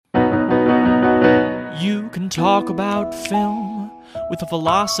You can talk about film with a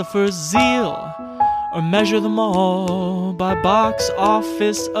philosopher's zeal, or measure them all by box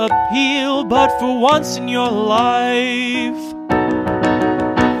office appeal. But for once in your life,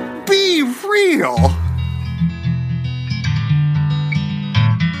 be real!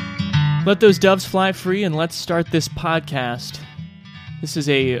 Let those doves fly free and let's start this podcast. This is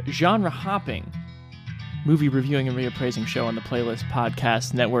a genre-hopping movie reviewing and reappraising show on the Playlist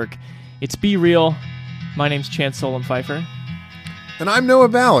Podcast Network. It's Be Real. My name's Chance Solon Pfeiffer. And I'm Noah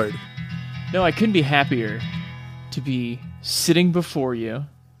Ballard. No, I couldn't be happier to be sitting before you,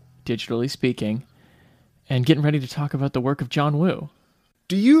 digitally speaking, and getting ready to talk about the work of John Woo.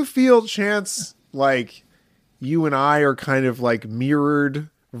 Do you feel, Chance, like you and I are kind of like mirrored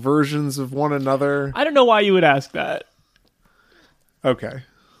versions of one another? I don't know why you would ask that. Okay.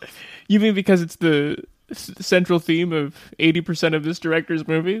 You mean because it's the central theme of 80% of this director's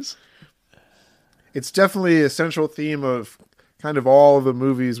movies? It's definitely a central theme of kind of all of the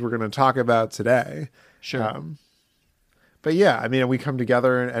movies we're going to talk about today. Sure. But yeah, I mean, we come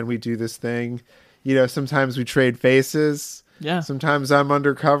together and we do this thing. You know, sometimes we trade faces. Yeah. Sometimes I'm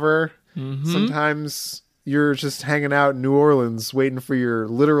undercover. Mm-hmm. Sometimes you're just hanging out in New Orleans waiting for your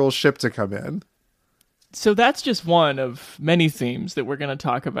literal ship to come in. So that's just one of many themes that we're going to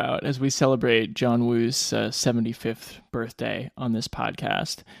talk about as we celebrate John Woo's 75th birthday on this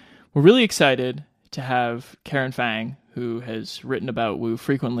podcast. We're really excited to have Karen Fang, who has written about Woo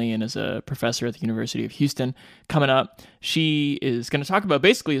frequently and is a professor at the University of Houston, coming up. She is going to talk about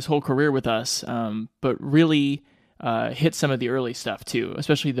basically his whole career with us, but really hit some of the early stuff too,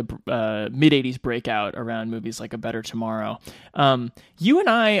 especially the mid-'80s breakout around movies like A Better Tomorrow. You and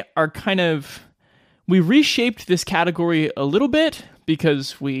I are we reshaped this category a little bit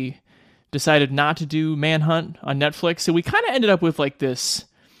because we decided not to do Manhunt on Netflix, so we kind of ended up with like this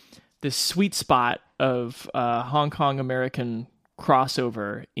sweet spot of Hong Kong American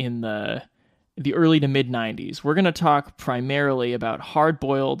crossover in the early to mid 90s. We're going to talk primarily about Hard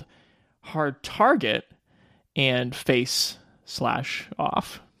Boiled, Hard Target, and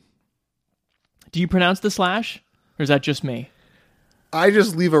Face/Off. Do you pronounce the slash, or is that just me? I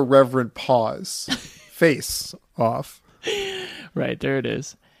just leave a reverent pause. Face off. Right, there it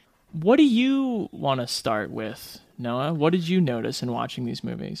is. What do you want to start with, Noah? What did you notice in watching these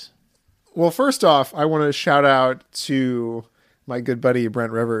movies? Well, first off, I want to shout out to my good buddy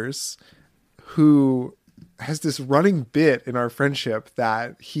Brent Rivers, who has this running bit in our friendship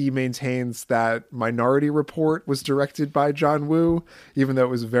that he maintains that Minority Report was directed by John Woo, even though it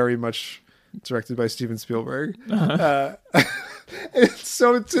was very much directed by Steven Spielberg. Uh-huh.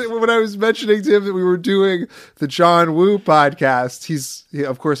 So when I was mentioning to him that we were doing the John Woo podcast,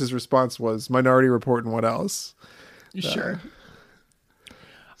 of course his response was Minority Report and what else? Sure.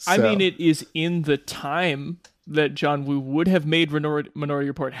 I mean, it is in the time that John Woo would have made Minority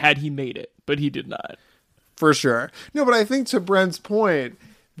Report had he made it, but he did not. For sure. No, but I think to Brent's point,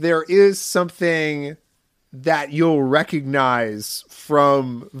 there is something that you'll recognize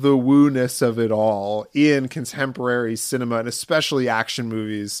from the woo-ness of it all in contemporary cinema, and especially action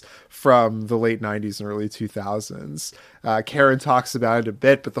movies from the late 90s and early 2000s. Karen talks about it a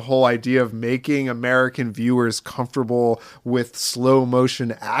bit, but the whole idea of making American viewers comfortable with slow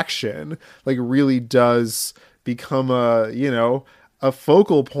motion action like really does become a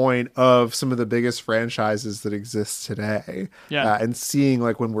focal point of some of the biggest franchises that exist today. Yeah. And seeing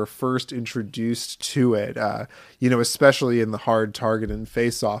like when we're first introduced to it, especially in the Hard Target and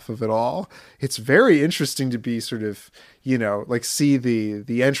Face Off of it all, it's very interesting to be sort of, see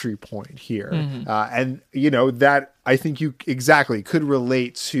the entry point here. Mm-hmm. And that I think you exactly could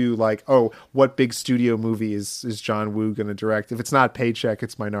relate to like, oh, what big studio movie is John Woo going to direct? If it's not Paycheck,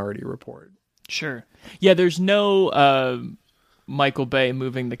 it's Minority Report. Sure. Yeah. There's no, Michael Bay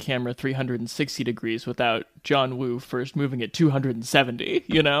moving the camera 360 degrees without John Woo first moving it 270,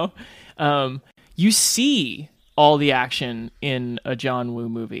 You see all the action in a John Woo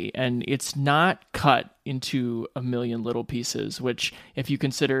movie, and it's not cut into a million little pieces, which if you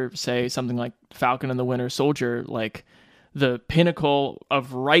consider, say, something like Falcon and the Winter Soldier, like the pinnacle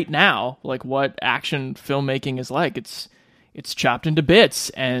of right now, like what action filmmaking is like, it's chopped into bits,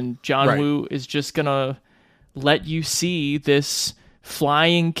 and John Woo is just gonna let you see this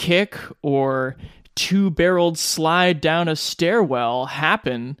flying kick or two-barreled slide down a stairwell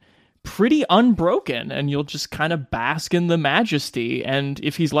happen pretty unbroken, and you'll just kind of bask in the majesty and,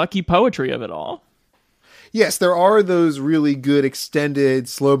 if he's lucky, poetry of it all. Yes, there are those really good extended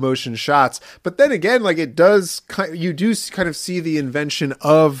slow motion shots, but then again, like you do kind of see the invention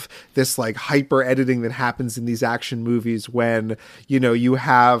of this like hyper editing that happens in these action movies when, you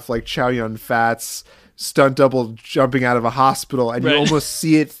have like Chow Yun-fat's stunt double jumping out of a hospital, and Right. you almost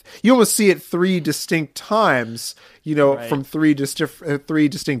see it three distinct times, Right. from three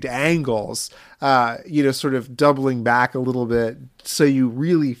distinct angles, sort of doubling back a little bit, so you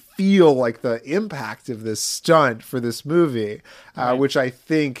really feel like the impact of this stunt for this movie, Right. which I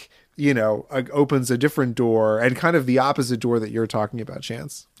think opens a different door, and kind of the opposite door that you're talking about,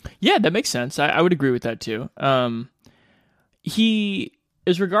 Chance. Yeah, that makes sense. I would agree with that too. He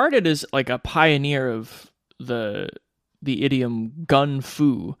is regarded as like a pioneer of the idiom gun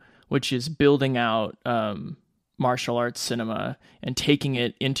fu, which is building out martial arts cinema and taking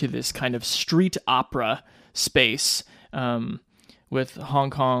it into this kind of street opera space, with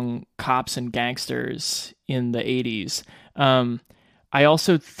Hong Kong cops and gangsters in the 80s. I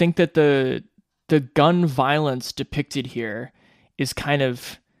also think that the gun violence depicted here is kind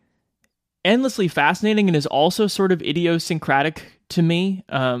of endlessly fascinating and is also sort of idiosyncratic to me.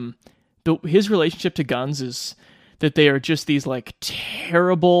 His relationship to guns is that they are just these like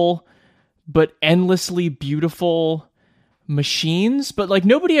terrible but endlessly beautiful machines, but like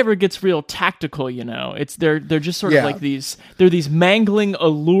nobody ever gets real tactical, it's they're just sort of like these mangling,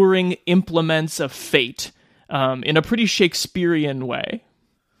 alluring implements of fate, in a pretty Shakespearean way.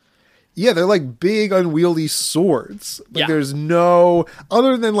 Yeah, they're like big unwieldy swords. Like Yeah. there's no,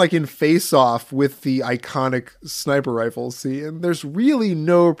 other than like in Face Off with the iconic sniper rifle scene, there's really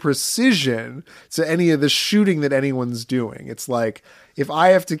no precision to any of the shooting that anyone's doing. It's like, if I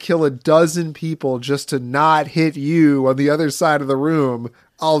have to kill a dozen people just to not hit you on the other side of the room,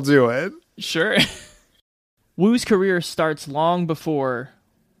 I'll do it. Sure. Woo's career starts long before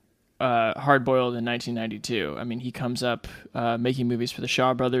Hard Boiled in 1992. I mean, he comes up making movies for the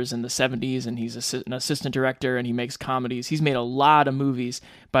Shaw Brothers in the 70s, and he's an assistant director, and he makes comedies. He's made a lot of movies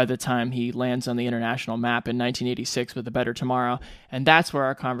by the time he lands on the international map in 1986 with A Better Tomorrow, and that's where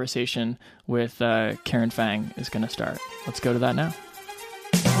our conversation with Karen Fang is going to start. Let's go to that now.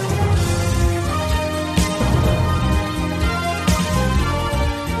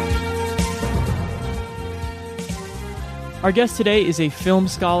 Our guest today is a film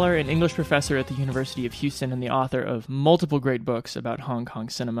scholar and English professor at the University of Houston and the author of multiple great books about Hong Kong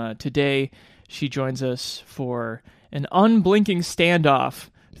cinema. Today, she joins us for an unblinking standoff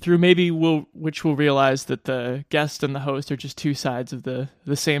through which we'll realize that the guest and the host are just two sides of the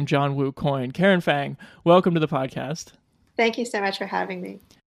same John Woo coin. Karen Fang, welcome to the podcast. Thank you so much for having me.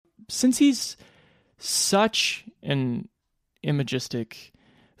 Since he's such an imagistic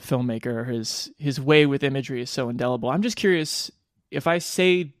filmmaker, his way with imagery is so indelible. I'm just curious, if I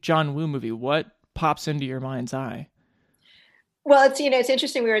say John Woo movie, what pops into your mind's eye? Well, it's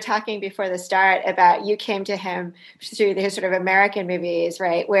interesting. We were talking before the start about you came to him through his sort of American movies,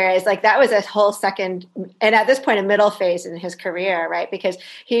 right? Whereas like that was a whole second, and at this point, a middle phase in his career, right? Because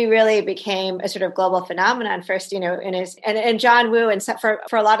he really became a sort of global phenomenon first, in his, and John Woo, and for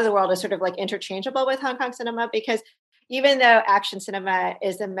a lot of the world is sort of like interchangeable with Hong Kong cinema, because even though action cinema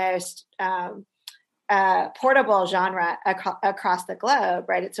is the most portable genre across the globe,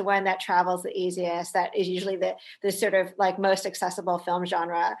 right? It's the one that travels the easiest. That is usually the sort of like most accessible film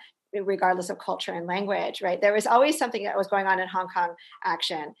genre, regardless of culture and language, right? There was always something that was going on in Hong Kong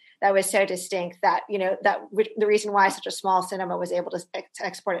action that was so distinct that, the reason why such a small cinema was able to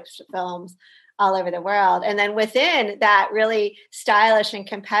export its films all over the world. And then within that really stylish and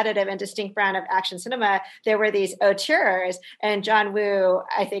competitive and distinct brand of action cinema, there were these auteurs, and John Woo,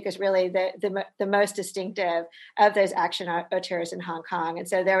 I think, is really the most distinctive of those action auteurs in Hong Kong. And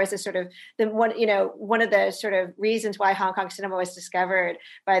so there was a sort of one of the sort of reasons why Hong Kong cinema was discovered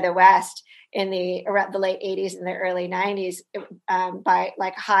by the West in around the late 80s and the early 90s by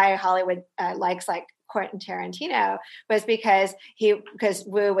like high Hollywood likes like Quentin Tarantino, was because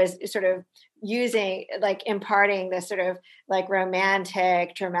Woo was sort of imparting this sort of like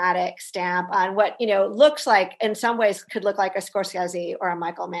romantic, dramatic stamp on what, looks like, in some ways could look like a Scorsese or a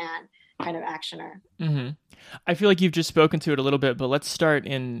Michael Mann kind of actioner. Mm-hmm. I feel like you've just spoken to it a little bit, but let's start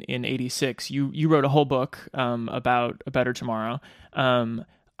in 86. You wrote a whole book about A Better Tomorrow.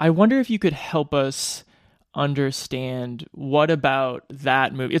 I wonder if you could help us understand what about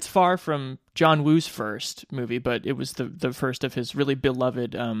that movie. It's far from John Woo's first movie, but it was the first of his really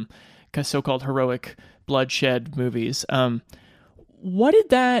beloved so-called heroic bloodshed movies. What did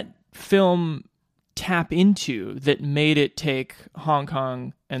that film tap into that made it take Hong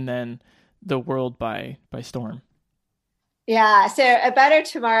Kong and then the world by storm? Yeah, so A Better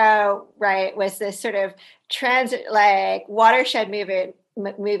Tomorrow, right, was this sort of watershed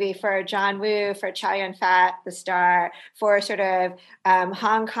movie for John Woo, for Chow Yun-fat, the star, for sort of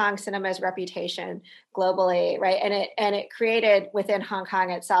Hong Kong cinema's reputation globally, right? And it created within Hong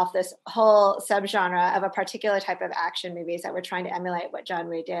Kong itself this whole subgenre of a particular type of action movies that were trying to emulate what John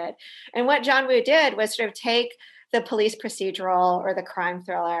Woo did. And what John Woo did was sort of take the police procedural or the crime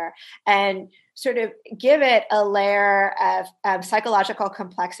thriller and sort of give it a layer of psychological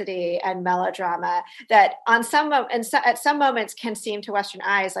complexity and melodrama that at some moments can seem to Western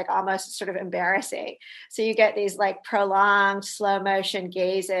eyes like almost sort of embarrassing. So you get these like prolonged slow motion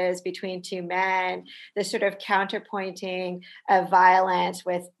gazes between two men, this sort of counterpointing of violence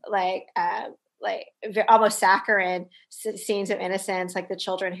with like almost saccharine scenes of innocence, like the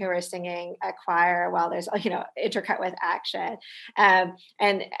children who are singing a choir while there's, intercut with action. But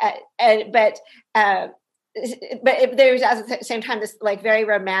there's at the same time this like very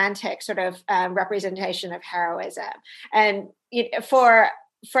romantic sort of representation of heroism. And for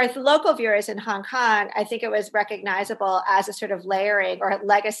local viewers in Hong Kong, I think it was recognizable as a sort of layering or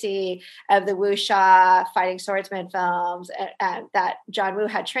legacy of the wuxia fighting swordsman films that John Woo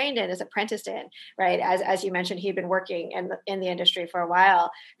had trained in, as apprenticed in, right? As you mentioned, he'd been working in the industry for a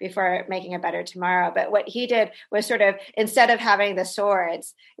while before making A Better Tomorrow. But what he did was sort of, instead of having the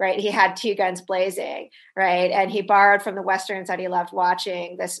swords, right, he had two guns blazing, right? And he borrowed from the Westerns that he loved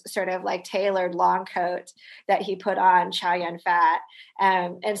watching, this sort of like tailored long coat that he put on Chow Yun-fat.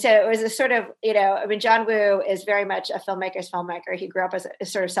 And so it was a sort of, John Woo is very much a filmmaker's filmmaker. He grew up as a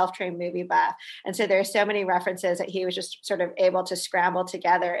sort of self-trained movie buff. And so there are so many references that he was just sort of able to scramble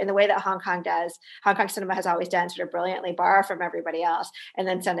together in the way that Hong Kong does. Hong Kong cinema has always done, sort of brilliantly borrow from everybody else and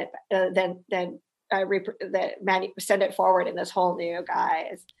then send it forward in this whole new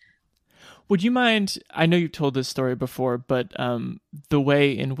guise. Would you mind, I know you've told this story before, but the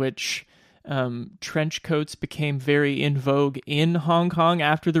way in which trench coats became very in vogue in Hong Kong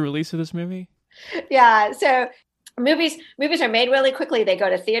after the release of this movie? Yeah, so movies are made really quickly. They go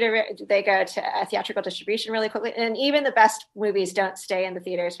to theater, they go to theatrical distribution really quickly, and even the best movies don't stay in the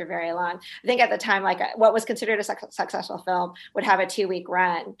theaters for very long. I think at the time, like what was considered a successful film would have a 2-week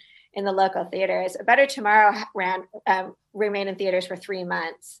run in the local theaters. A Better Tomorrow remained in theaters for 3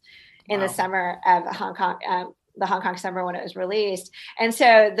 months in the summer of Hong Kong. The Hong Kong summer when it was released. And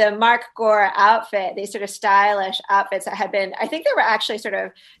so the Mark Gore outfit, these sort of stylish outfits that had been, I think they were actually sort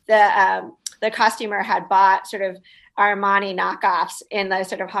of the costumer had bought sort of Armani knockoffs in the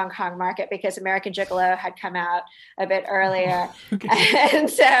sort of Hong Kong market because American Gigolo had come out a bit earlier. Okay. And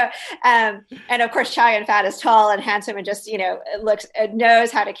so, and of course, Chow Yun-fat is tall and handsome and just,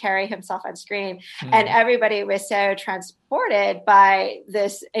 knows how to carry himself on screen. And everybody was so transported by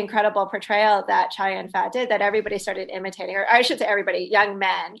this incredible portrayal that Chow Yun-fat did that everybody started imitating, or I should say everybody, young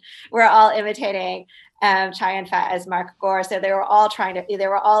men were all imitating Chow Yun-fat as Mark Gore. So they were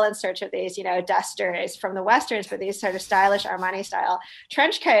all in search of these, dusters from the Westerns, but these sort of stylish Armani style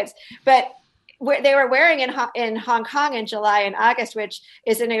trench coats. But they were wearing in Hong Kong in July and August, which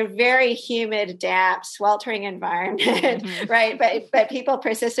is in a very humid, damp, sweltering environment, right? But people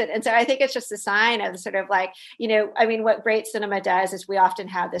persisted. And so I think it's just a sign of sort of like, what great cinema does is we often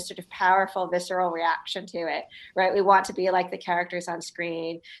have this sort of powerful, visceral reaction to it, right? We want to be like the characters on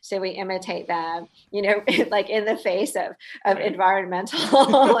screen. So we imitate them, like in the face of environmental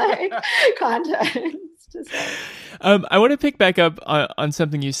context. I want to pick back up on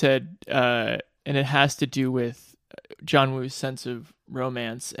something you said, and it has to do with John Woo's sense of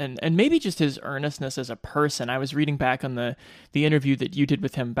romance and maybe just his earnestness as a person. I was reading back on the interview that you did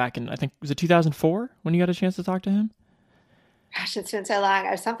with him back in, I think, was it 2004 when you got a chance to talk to him? Gosh, it's been so long.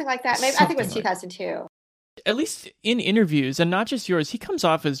 Or something like that. Maybe I think it was 2002. At least in interviews, and not just yours, he comes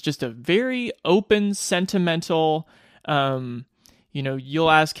off as just a very open, sentimental,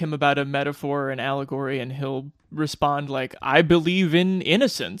 you'll ask him about a metaphor or an allegory and he'll respond like, I believe in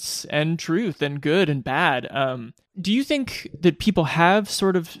innocence and truth and good and bad. Do you think that people have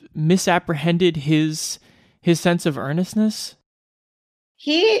sort of misapprehended his sense of earnestness?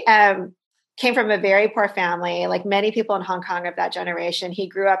 He came from a very poor family, like many people in Hong Kong of that generation. He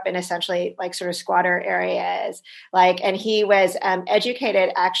grew up in essentially like sort of squatter areas, and he was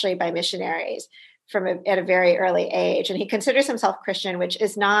educated actually by missionaries at a very early age. And he considers himself Christian, which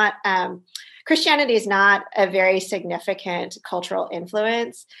is not, Christianity is not a very significant cultural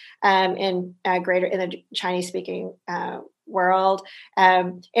influence in the Chinese speaking world.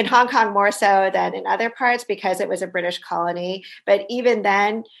 In Hong Kong, more so than in other parts because it was a British colony. But even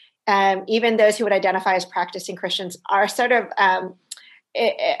then, even those who would identify as practicing Christians are sort of,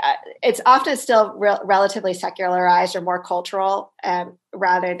 it's often still relatively secularized or more cultural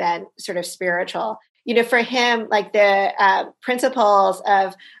rather than sort of spiritual. for him, like the principles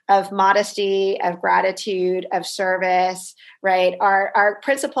of modesty, of gratitude, of service, right, are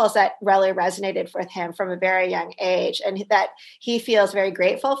principles that really resonated with him from a very young age, and that he feels very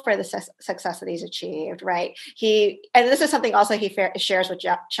grateful for the success that he's achieved, right? And this is something also he shares with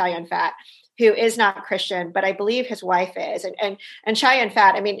Chow Yun-fat, who is not Christian, but I believe his wife is, and Chow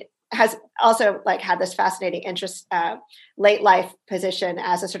Yun-fat, I mean, has also like had this fascinating interest, late life position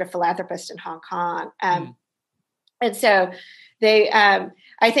as a sort of philanthropist in Hong Kong. And so they,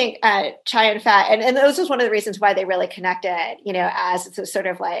 I think Chow Yun-fat, and this was one of the reasons why they really connected, as a sort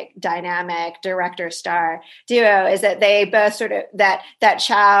of like dynamic director-star duo, is that they both sort of, that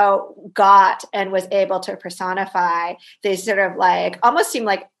Chow got and was able to personify these sort of like, almost seem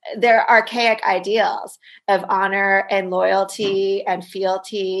like their archaic ideals of honor and loyalty and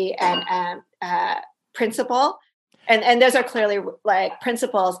fealty and principle. And those are clearly like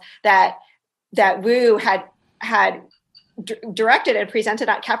principles that Wu had directed and presented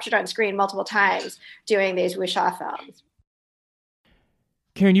captured on screen multiple times doing these wuxia films.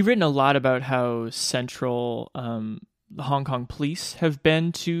 Karen, you've written a lot about how central the Hong Kong police have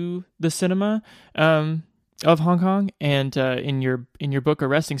been to the cinema of Hong Kong, and in your book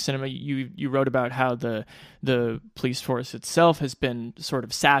Arresting Cinema, you wrote about how the police force itself has been sort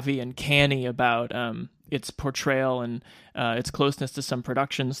of savvy and canny about its portrayal and its closeness to some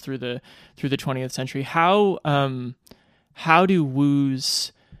productions through the 20th century. How do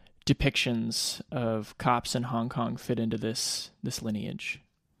Wu's depictions of cops in Hong Kong fit into this lineage?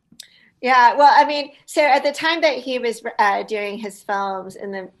 Yeah, well, I mean, so at the time that he was doing his films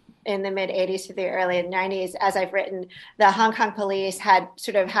in the mid 80s to the early 90s, as I've written, the Hong Kong police had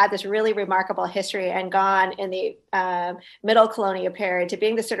sort of had this really remarkable history and gone in the middle colonial period to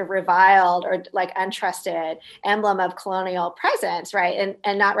being this sort of reviled or like untrusted emblem of colonial presence, right?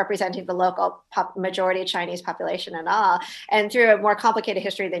 And not representing the local majority Chinese population at all. And through a more complicated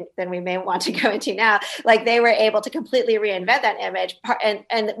history than we may want to go into now, like they were able to completely reinvent that image.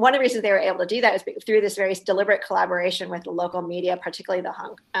 And one of the reasons they were able to do that is through this very deliberate collaboration with the local media, particularly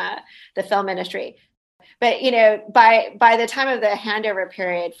the film industry. But by the time of the handover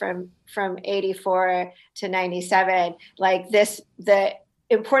period from 84 to 97, like the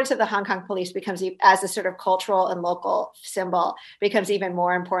importance of the Hong Kong police becomes, as a sort of cultural and local symbol, becomes even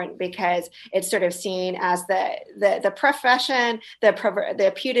more important, because it's sort of seen as the profession,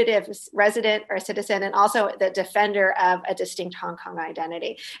 the putative resident or citizen, and also the defender of a distinct Hong Kong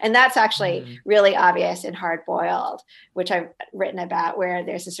identity. And that's actually really obvious in Hard Boiled, which I've written about, where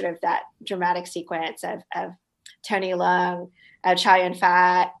there's a sort of that dramatic sequence of Tony Leung, Chow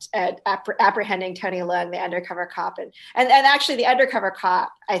Yun-fat apprehending Tony Leung, the undercover cop, and actually the undercover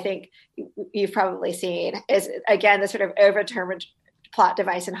cop, I think you've probably seen, is again the sort of overturned plot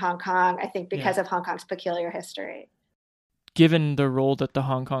device in Hong Kong, I think because of Hong Kong's peculiar history. Given the role that the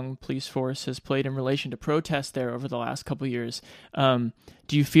Hong Kong police force has played in relation to protests there over the last couple of years,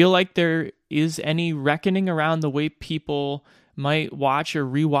 do you feel like there is any reckoning around the way people might watch or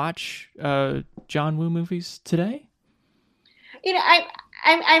rewatch John Woo movies today?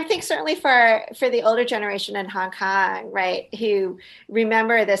 I think certainly for the older generation in Hong Kong, right, who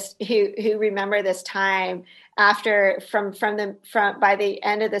remember this time after from by the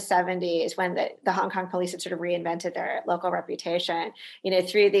end of the 70s, when the Hong Kong police had sort of reinvented their local reputation,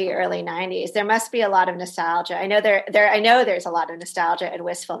 through the early 90s, there must be a lot of nostalgia. I know there's a lot of nostalgia and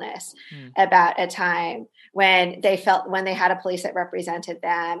wistfulness about a time when they had a police that represented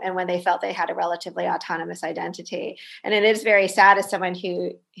them, and when they felt they had a relatively autonomous identity. And it is very sad, as someone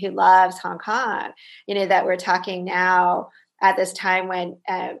who loves Hong Kong, that we're talking now at this time when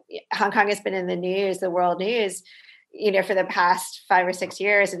Hong Kong has been in the news, the world news, for the past 5 or 6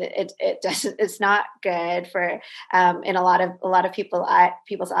 years, and it's not good for in a lot of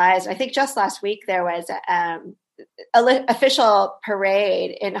people's eyes. I think just last week there was an official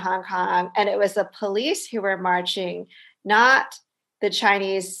parade in Hong Kong, and it was the police who were marching, not the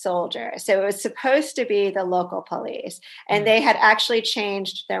Chinese soldiers. So it was supposed to be the local police, and they had actually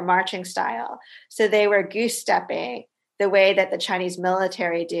changed their marching style. So they were goose stepping the way that the Chinese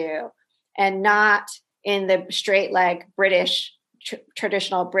military do, and not in the straight leg British,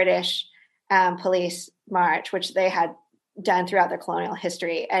 traditional British police march, which they had done throughout the colonial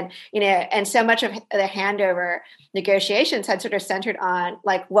history. And, and so much of the handover negotiations had sort of centered on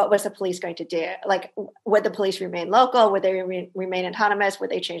like, what was the police going to do? Like, would the police remain local? Would they remain autonomous? Would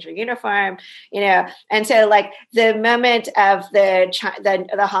they change their uniform? And so like the moment of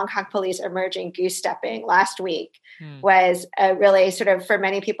the Hong Kong police emerging goose stepping last week was really sort of, for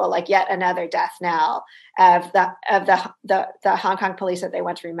many people, like yet another death knell of the Hong Kong police that they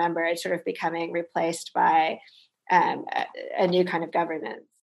once remembered sort of becoming replaced by a new kind of governance.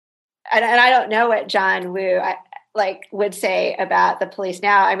 And I don't know what John Woo would say about the police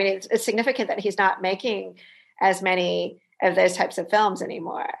now. I mean, it's significant that he's not making as many of those types of films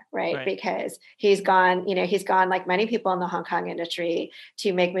anymore, right? Because he's gone like many people in the Hong Kong industry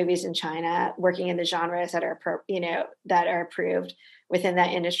to make movies in China, working in the genres that are approved within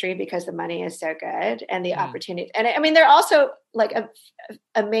that industry because the money is so good and the opportunity. And I mean, there are also like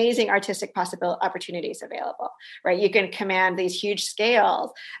amazing artistic opportunities available, right? You can command these huge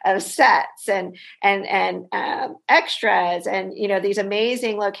scales of sets and extras and, these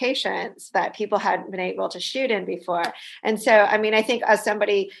amazing locations that people hadn't been able to shoot in before. And so, I mean, I think as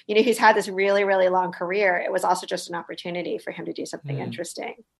somebody, who's had this really, really long career, it was also just an opportunity for him to do something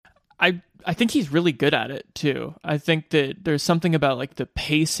interesting. I think he's really good at it too. I think that there's something about like the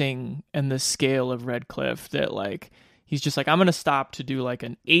pacing and the scale of Red Cliff that like he's just like, I'm going to stop to do like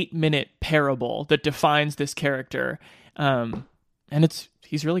an 8-minute parable that defines this character. And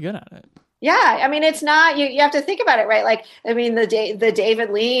he's really good at it. Yeah. I mean, it's not, you have to think about it, right? Like, I mean, the David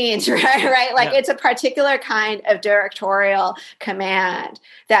Leans, right? Like it's a particular kind of directorial command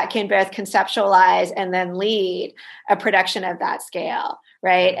that can both conceptualize and then lead a production of that scale.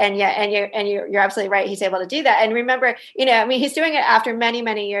 Right. And you're absolutely right. He's able to do that. And remember, I mean, he's doing it after many,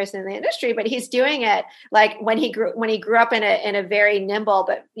 many years in the industry, but he's doing it like when he grew up in a very nimble,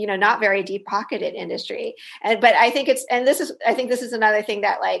 but, not very deep pocketed industry. But I think this is another thing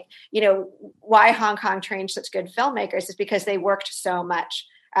that like, why Hong Kong trained such good filmmakers is because they worked so much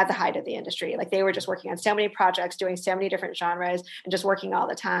at the height of the industry. Like they were just working on so many projects, doing so many different genres and just working all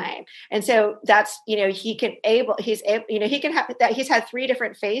the time. And so that's, he's had 3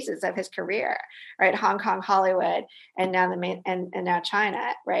 different phases of his career, right? Hong Kong, Hollywood, and now and now China,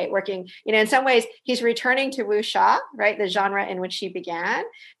 right? Working, in some ways he's returning to wuxia, right? The genre in which he began,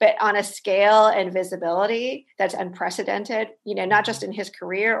 but on a scale and visibility that's unprecedented, not just in his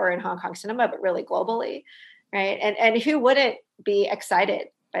career or in Hong Kong cinema, but really globally. Right. And who wouldn't be excited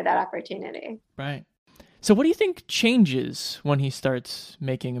by that opportunity? Right. So what do you think changes when he starts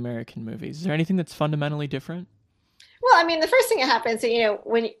making American movies? Is there anything that's fundamentally different? Well, I mean, the first thing that happens,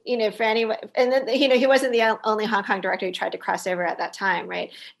 when, for anyone, and then, he wasn't the only Hong Kong director who tried to cross over at that time,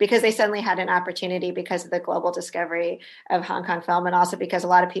 right? Because they suddenly had an opportunity because of the global discovery of Hong Kong film. And also because a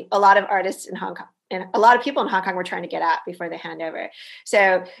lot of artists in Hong Kong, and a lot of people in Hong Kong were trying to get out before the handover.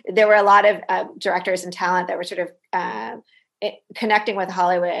 So there were a lot of directors and talent that were sort of connecting with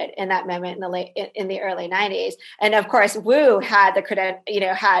Hollywood in that moment in the early 90s. And of course, Wu had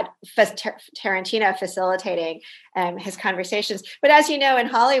had Tarantino facilitating his conversations. But as you know, in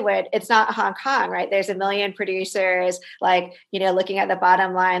Hollywood, it's not Hong Kong, right? There's a million producers, like, looking at the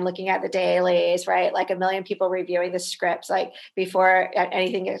bottom line, looking at the dailies, right? Like a million people reviewing the scripts, like before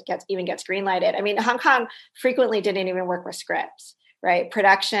anything gets greenlighted. I mean, Hong Kong frequently didn't even work with scripts. Right,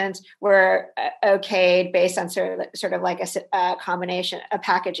 productions were okayed based on sort of like a combination, a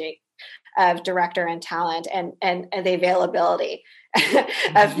packaging of director and talent, and the availability of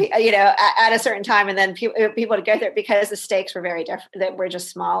at a certain time, and then people to go through it because the stakes were very different, that were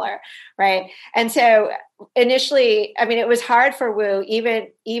just smaller, right? And so initially, I mean, it was hard for Wu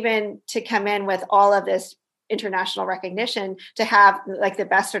even to come in with all of this international recognition, to have like the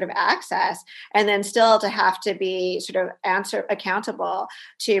best sort of access, and then still to have to be sort of accountable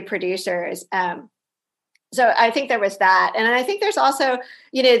to producers. So I think there was that. And I think there's also,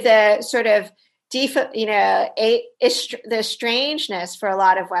 the sort of the strangeness for a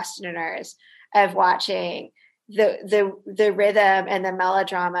lot of Westerners of watching the rhythm and the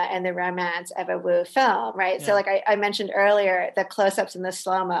melodrama and the romance of a Wu film, right? Yeah. So like I mentioned earlier, the close-ups and the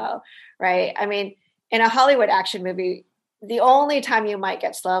slow-mo, right? I mean, in a Hollywood action movie, the only time you might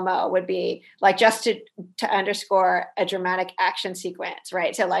get slow-mo would be like just to underscore a dramatic action sequence,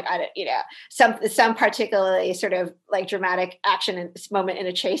 right? So like, some particularly sort of like dramatic action moment in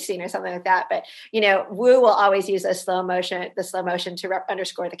a chase scene or something like that. But, Wu will always use the slow motion to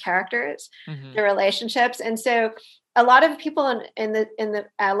underscore the characters, the relationships. And so a lot of people a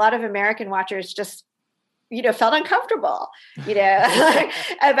lot of American watchers just, felt uncomfortable,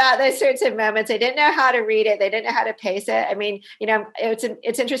 about those sorts of moments. They didn't know how to read it. They didn't know how to pace it. I mean,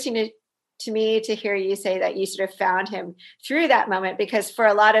 it's interesting to me to hear you say that you sort of found him through that moment, because for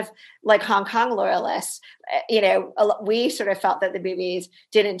a lot of like Hong Kong loyalists, we sort of felt that the movies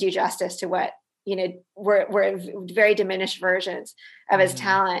didn't do justice to what, were very diminished versions of his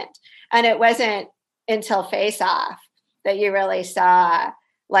talent. And it wasn't until Face Off that you really saw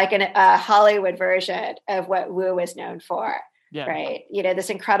like a Hollywood version of what Wu was known for. Yeah. Right. This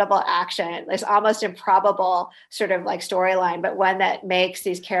incredible action, this almost improbable sort of like storyline, but one that makes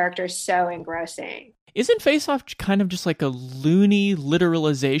these characters so engrossing. Isn't Face Off kind of just like a loony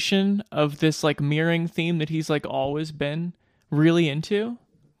literalization of this like mirroring theme that he's like always been really into?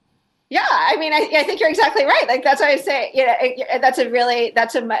 Yeah, I mean, I think you're exactly right. Like, that's what I say. That's a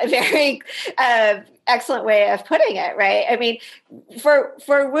very excellent way of putting it, right? I mean, for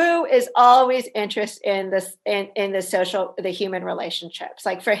Wu is always interest in this in the human relationships.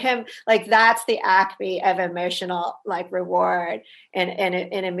 Like for him, like that's the acme of emotional like reward in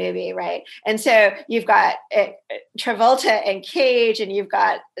a movie, right? And so you've got Travolta and Cage, and you've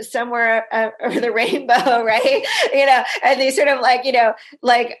got Somewhere Over the Rainbow, right? And these sort of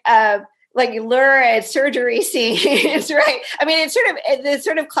like lurid surgery scenes, right? I mean, it's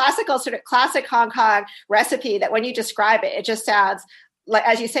sort of classic Hong Kong recipe that when you describe it, it just sounds like,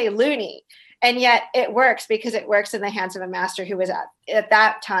 as you say, loony. And yet it works because it works in the hands of a master who was at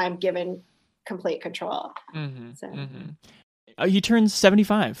that time given complete control. He turns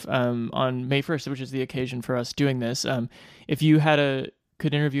 75 on May 1st, which is the occasion for us doing this. If you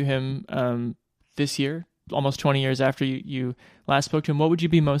could interview him this year, almost 20 years after you last spoke to him, what would you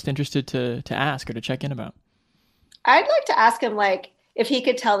be most interested to ask or to check in about? I'd like to ask him, like, if he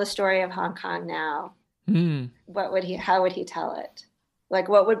could tell the story of Hong Kong now, how would he tell it? Like,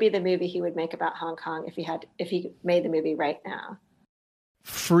 what would be the movie he would make about Hong Kong if he made the movie right now?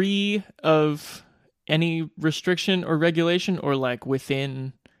 Free of any restriction or regulation, or like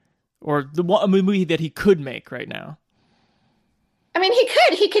within, or a movie that he could make right now? I mean,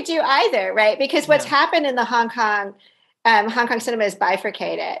 he could do either, right? Because what's happened in the Hong Kong cinema is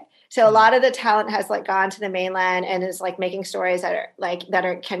bifurcated. So a lot of the talent has like gone to the mainland and is like making stories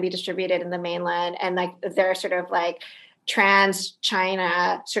that can be distributed in the mainland, and like they're sort of like trans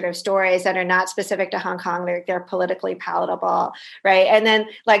China sort of stories that are not specific to Hong Kong. They're politically palatable, right? And then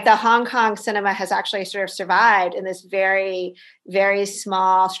like the Hong Kong cinema has actually sort of survived in this very, very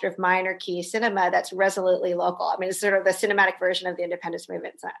small sort of minor key cinema that's resolutely local. I mean, it's sort of the cinematic version of the independence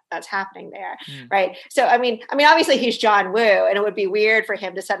movement that's happening there, right? So, I mean, obviously he's John Woo, and it would be weird for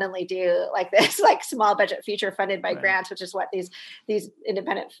him to suddenly do like this, like small budget feature funded by grants, which is what these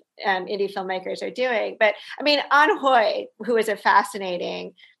independent indie filmmakers are doing. But I mean, An Hui, who is a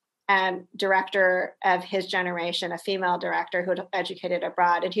fascinating director of his generation, a female director who educated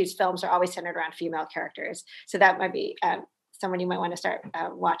abroad and whose films are always centered around female characters. So that might be someone you might want to start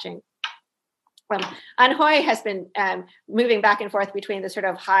watching. An Hui has been moving back and forth between the sort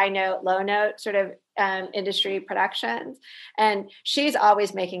of high note, low note sort of industry productions. And she's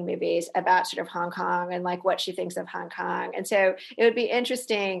always making movies about sort of Hong Kong and like what she thinks of Hong Kong. And so it would be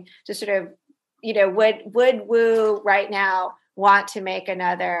interesting to sort of, would Wu right now want to make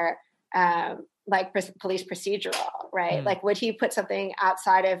another like police procedural, right? Like, would he put something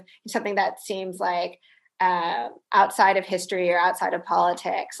outside of something that seems like outside of history or outside of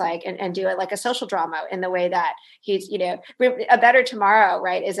politics, like, and do it like a social drama in the way that he's, A Better Tomorrow,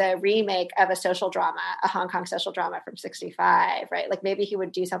 right, is a remake of a social drama, a Hong Kong social drama from 1965, right? Like maybe he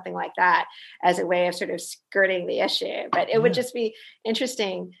would do something like that as a way of sort of skirting the issue. But it would just be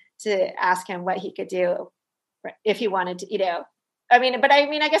interesting to ask him what he could do if he wanted to, I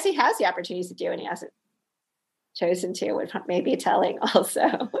guess he has the opportunities to do, and he hasn't chosen to, which may be telling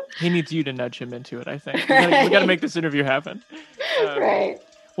also. He needs you to nudge him into it, I think. We got to make this interview happen. Right.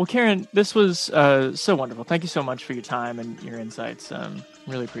 Well, Karen, this was so wonderful. Thank you so much for your time and your insights.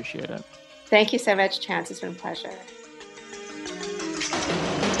 Really appreciate it. Thank you so much, Chance. It's been a pleasure.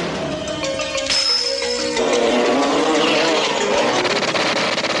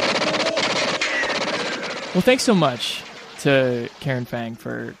 Well, thanks so much to Karen Fang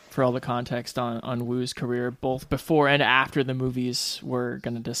for all the context on Wu's career, both before and after the movies we're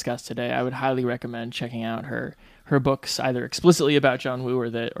going to discuss today. I would highly recommend checking out her books, either explicitly about John Woo or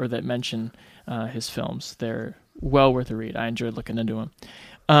that mention his films. They're well worth a read. I enjoyed looking into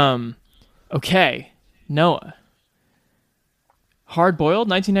them. Okay, Noah. Hard Boiled,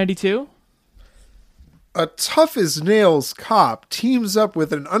 1992? A tough-as-nails cop teams up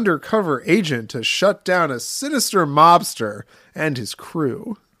with an undercover agent to shut down a sinister mobster and his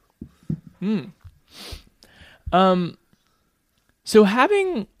crew. So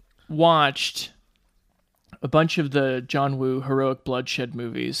having watched a bunch of the John Woo heroic bloodshed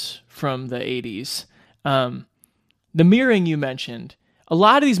movies from the 80s. The mirroring you mentioned, a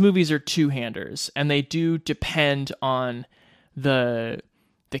lot of these movies are two-handers, and they do depend on the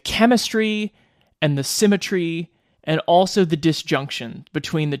chemistry and the symmetry and also the disjunction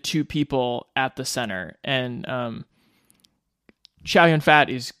between the two people at the center. And Chow Yun-fat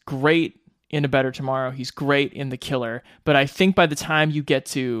is great in A Better Tomorrow. He's great in The Killer. But I think by the time you get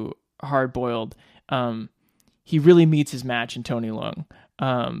to Hard Boiled, he really meets his match in Tony Leung.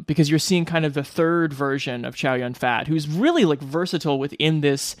 Because you're seeing kind of the third version of Chow Yun-fat, who's really like versatile within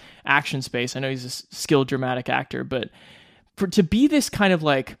this action space. I know he's a skilled dramatic actor, but to be this kind of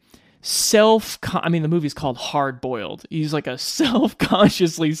like the movie's called Hard Boiled. He's like a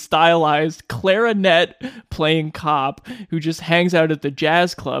self-consciously stylized clarinet playing cop who just hangs out at the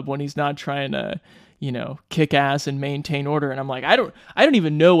jazz club when he's not trying to, kick ass and maintain order. And I'm like, I don't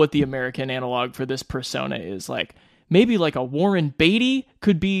even know what the American analog for this persona is. Like, maybe like a Warren Beatty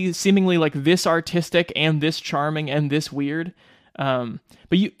could be seemingly like this artistic and this charming and this weird.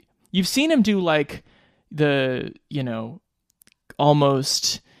 But you've seen him do like the,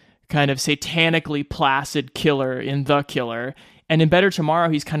 almost kind of satanically placid killer in The Killer. And in Better Tomorrow,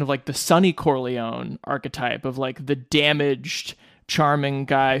 he's kind of like the Sonny Corleone archetype of like the damaged, charming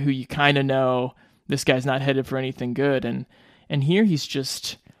guy who you kind of know this guy's not headed for anything good. And here he's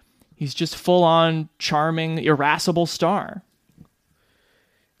just full on charming, irascible star.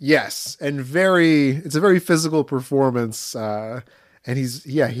 Yes. And it's a very physical performance. And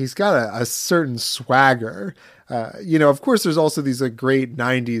he's got a certain swagger. Of course, there's also these like great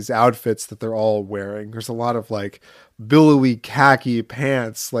 90s outfits that they're all wearing. There's a lot of like billowy khaki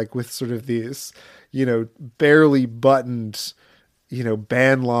pants, like with sort of these, barely buttoned,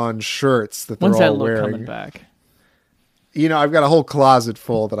 bandlon shirts that they're When's all that look wearing. coming back? I've got a whole closet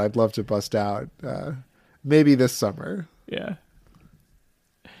full that I'd love to bust out. Maybe this summer. Yeah.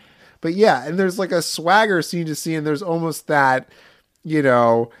 But yeah, and there's like a swagger scene to see, and there's almost that,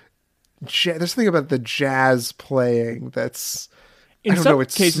 there's something about the jazz playing that's, In I don't some know, it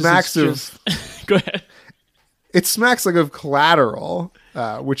cases, smacks it's just... Go ahead. It smacks like of Collateral,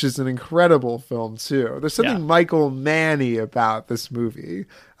 which is an incredible film too. There's something Michael Mann-y about this movie,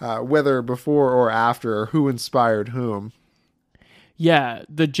 whether before or after, or who inspired whom. Yeah,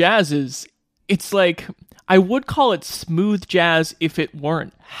 the jazz it's like, I would call it smooth jazz if it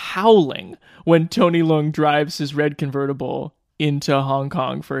weren't howling when Tony Leung drives his red convertible into Hong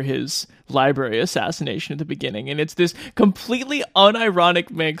Kong for his library assassination at the beginning. And it's this completely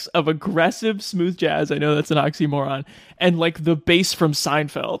unironic mix of aggressive smooth jazz, I know that's an oxymoron, and like the bass from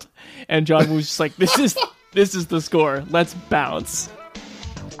Seinfeld. And John Woo's just like, this is the score. Let's bounce.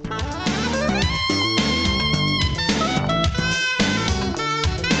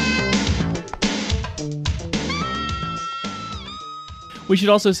 We should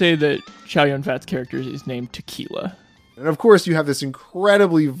also say that Chow Yun-fat's character is named Tequila. And of course, you have this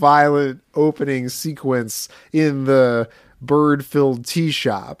incredibly violent opening sequence in the bird-filled tea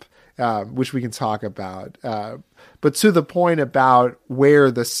shop, which we can talk about. But to the point about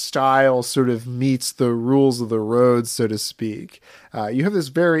where the style sort of meets the rules of the road, so to speak, you have this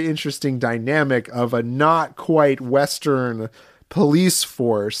very interesting dynamic of a not quite Western police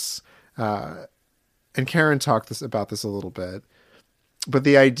force. And Karen talked about this a little bit. But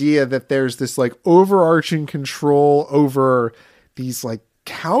the idea that there's this like overarching control over these like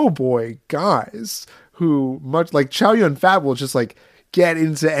cowboy guys who, much like Chow Yun-fat, will just like get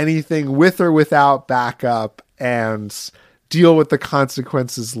into anything with or without backup and deal with the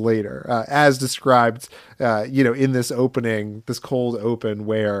consequences later, as described, in this opening, this cold open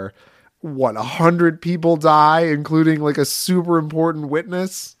where 100 people die, including like a super important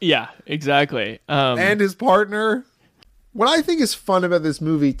witness. Yeah, exactly. And his partner. What I think is fun about this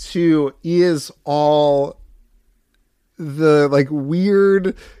movie too is all the like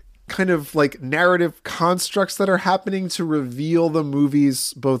weird kind of like narrative constructs that are happening to reveal the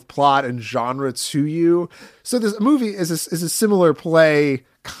movie's both plot and genre to you. So this movie is a similar play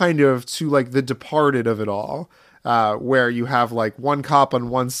kind of to like The Departed of it all. Where you have like one cop on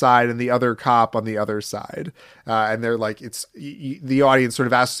one side and the other cop on the other side. And they're like, the audience sort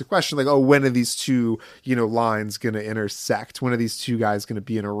of asks the question like, oh, when are these two, lines going to intersect? When are these two guys going to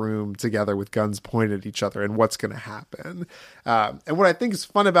be in a room together with guns pointed at each other, and what's going to happen? And what I think is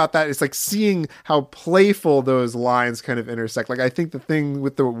fun about that is like seeing how playful those lines kind of intersect. Like, I think the thing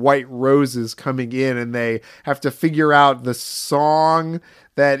with the white roses coming in and they have to figure out the song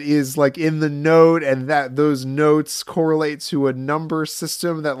that is like in the note, and that those notes correlate to a number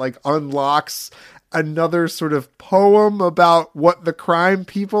system that like unlocks another sort of poem about what the crime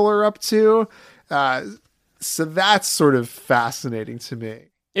people are up to. So that's sort of fascinating to me.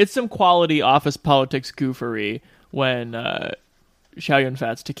 It's some quality office politics goofery when Chow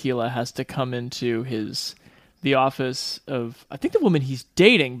Yun-fat's tequila has to come into the office of, I think, the woman he's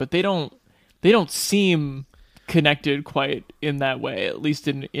dating, but they don't seem connected quite in that way, at least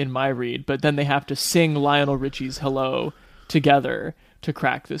in my read. But then they have to sing Lionel Richie's Hello together to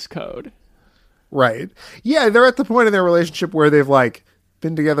crack this code. Right. Yeah, they're at the point in their relationship where they've like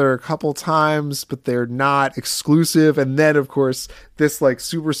been together a couple times, but they're not exclusive. And then, of course, this like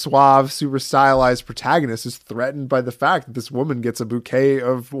super suave, super stylized protagonist is threatened by the fact that this woman gets a bouquet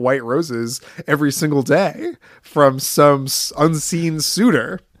of white roses every single day from some unseen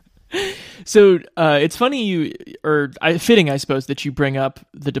suitor. So it's funny fitting, I suppose, that you bring up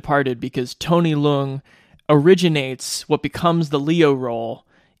The Departed, because Tony Leung originates what becomes the Leo role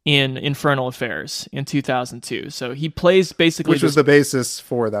in Infernal Affairs in 2002. So he plays basically... Which was the basis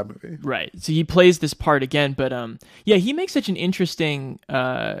for that movie. Right. So he plays this part again, but yeah, he makes such an interesting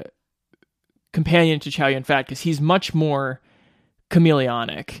companion to Chow Yun-fat because he's much more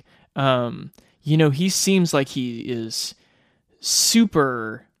chameleonic. He seems like he is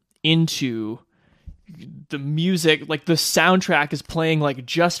super into the music, like the soundtrack is playing like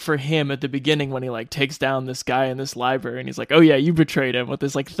just for him at the beginning when he like takes down this guy in this library and he's like, oh yeah, you betrayed him, with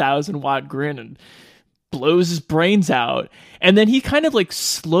this like 1,000-watt grin, and blows his brains out. And then he kind of like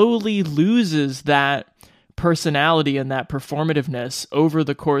slowly loses that personality and that performativeness over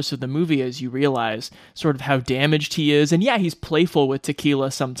the course of the movie as you realize sort of how damaged he is. And yeah, he's playful with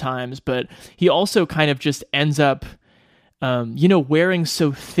tequila sometimes, but he also kind of just ends up wearing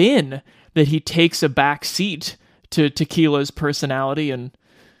so thin that he takes a back seat to tequila's personality and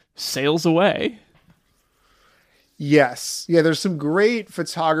sails away. Yes. Yeah, there's some great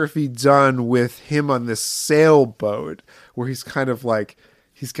photography done with him on this sailboat where he's kind of like,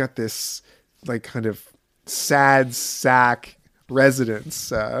 he's got this like kind of sad sack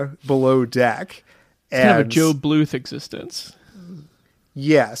residence below deck. It's kind of a Joe Bluth existence.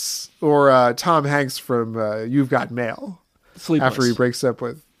 Yes. Or Tom Hanks from You've Got Mail. Sleepless. After he breaks up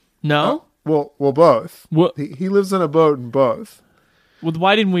with... No? Well, both. What? He lives on a boat in both. Well,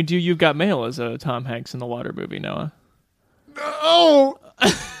 why didn't we do You've Got Mail as a Tom Hanks in the water movie, Noah? No!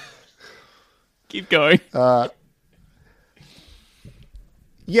 Keep going.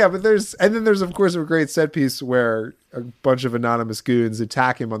 Yeah, but there's of course a great set piece where a bunch of anonymous goons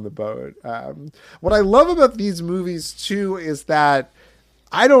attack him on the boat. What I love about these movies too is that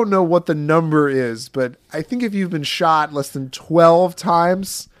I don't know what the number is, but I think if you've been shot less than 12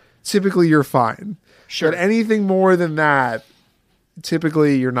 times, typically you're fine. Sure. But anything more than that,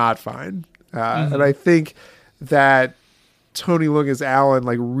 typically you're not fine. And I think that Tony Leung as Alan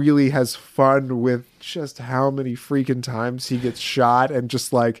like really has fun with just how many freaking times he gets shot and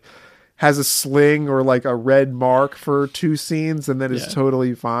just like has a sling or like a red mark for 2 scenes and then is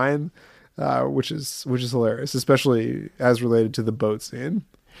totally fine. Which is hilarious, especially as related to the boat scene.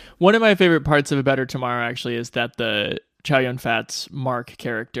 One of my favorite parts of A Better Tomorrow actually is that the Chow Yun-fat's Mark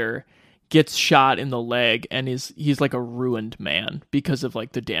character gets shot in the leg and he's like a ruined man because of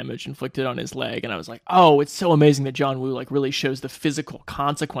like the damage inflicted on his leg. And I was like, oh, it's so amazing that John Woo like really shows the physical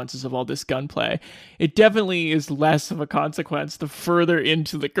consequences of all this gunplay. It definitely is less of a consequence the further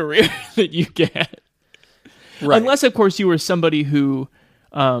into the career that you get. Right. Unless, of course, you were somebody who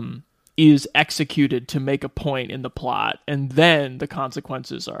is executed to make a point in the plot, and then the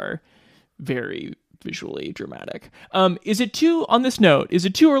consequences are very visually dramatic. On this note, is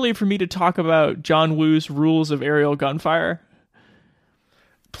it too early for me to talk about John Woo's rules of aerial gunfire?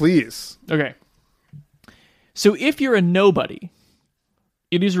 Please. Okay. So if you're a nobody,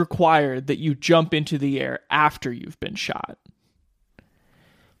 it is required that you jump into the air after you've been shot.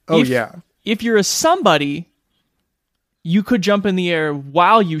 If you're a somebody, you could jump in the air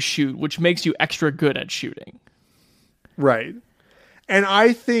while you shoot, which makes you extra good at shooting. Right. And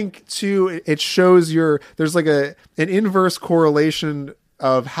I think, too, it shows there's like an inverse correlation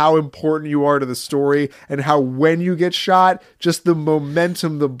of how important you are to the story and how when you get shot, just the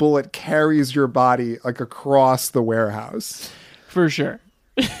momentum the bullet carries your body like across the warehouse. For sure.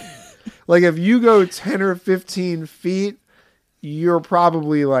 Like if you go 10 or 15 feet, you're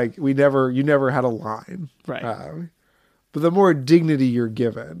probably like, you never had a line. Right. But the more dignity you're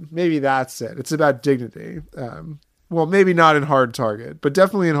given, maybe that's it. It's about dignity. Well, maybe not in Hard Target, but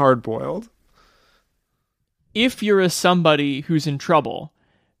definitely in Hard Boiled. If you're a somebody who's in trouble,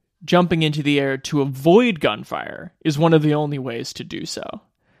 jumping into the air to avoid gunfire is one of the only ways to do so.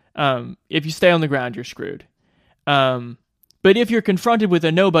 If you stay on the ground, you're screwed. But if you're confronted with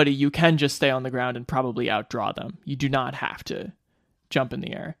a nobody, you can just stay on the ground and probably outdraw them. You do not have to jump in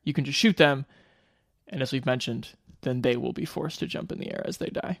the air. You can just shoot them And as we've mentioned, then they will be forced to jump in the air as they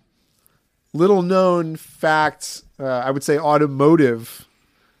die. Little known fact, I would say automotive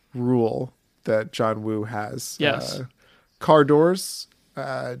rule that John Woo has. Yes. Car doors,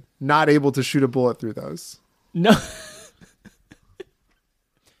 not able to shoot a bullet through those. No.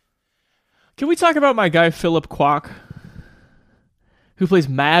 Can we talk about my guy Philip Kwok, who plays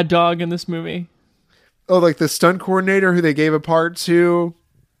Mad Dog in this movie? Oh, like the stunt coordinator who they gave a part to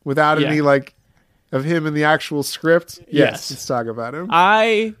without any like of him in the actual script? Yes. Let's talk about him.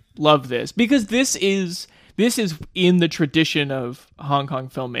 I love this because this is in the tradition of Hong Kong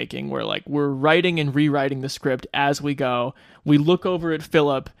filmmaking where like we're writing and rewriting the script as we go. We look over at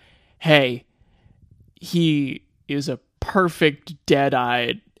Philip. Hey, he is a perfect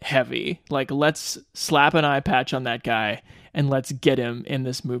dead-eyed heavy. Like, let's slap an eye patch on that guy and let's get him in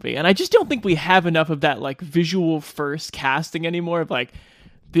this movie. And I just don't think we have enough of that like visual first casting anymore of like,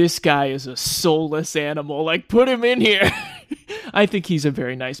 this guy is a soulless animal. Like, put him in here. I think he's a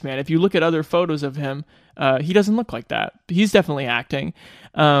very nice man. If you look at other photos of him, he doesn't look like that. He's definitely acting.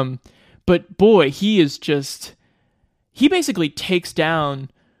 But boy, he basically takes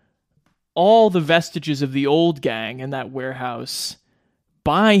down all the vestiges of the old gang in that warehouse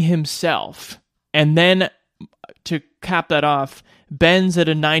by himself. And then to cap that off, bends at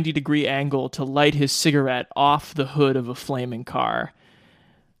a 90-degree angle to light his cigarette off the hood of a flaming car.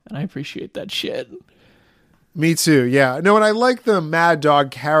 And I appreciate that shit. Me too, yeah. No, and I like the Mad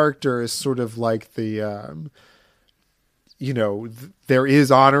Dog character as sort of like the, there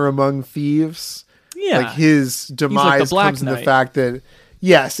is honor among thieves. Yeah. Like his demise like comes in the fact that,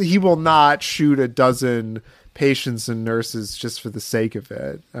 yes, he will not shoot a dozen patients and nurses just for the sake of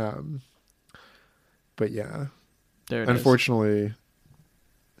it. But yeah, there it unfortunately,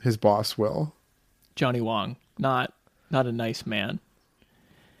 his boss will. Johnny Wong, not a nice man.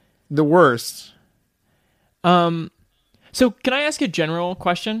 The worst. So can I ask a general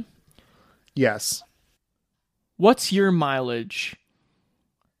question? Yes. What's your mileage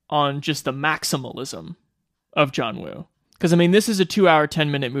on just the maximalism of John Woo? Because, I mean, this is a 2-hour,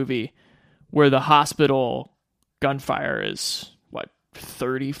 10-minute movie where the hospital gunfire is,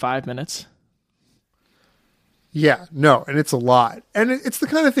 35 minutes? Yeah, no, and it's a lot. And it's the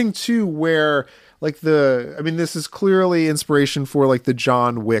kind of thing, too, where, this is clearly inspiration for, the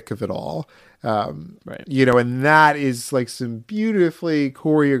John Wick of it all. Right. And that is, some beautifully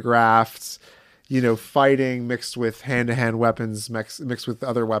choreographed, fighting mixed with hand-to-hand weapons, mixed with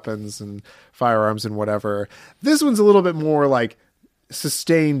other weapons and firearms and whatever. This one's a little bit more,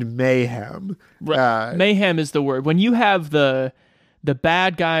 sustained mayhem. Right. Mayhem is the word. When you have the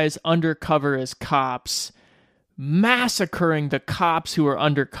bad guys undercover as cops massacring the cops who are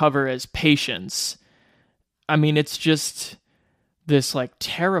undercover as patients, I mean, it's just this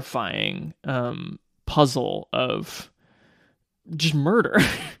terrifying puzzle of just murder.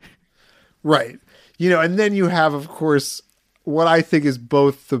 Right. And then you have, of course, what I think is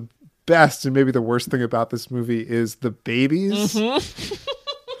both the best and maybe the worst thing about this movie is the babies. Mm-hmm.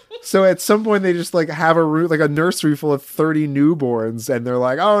 So at some point they just have a nursery full of 30 newborns and they're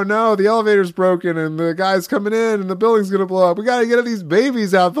like, oh no, the elevator's broken and the guy's coming in and the building's going to blow up. We got to get these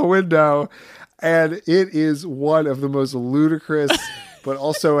babies out the window. And it is one of the most ludicrous but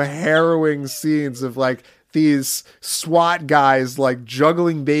also harrowing scenes of these SWAT guys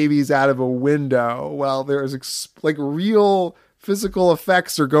juggling babies out of a window while there's real physical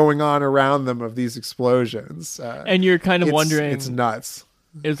effects are going on around them of these explosions. And you're kind of wondering, it's nuts.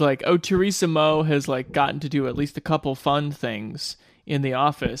 It's Teresa Mo has gotten to do at least a couple fun things in the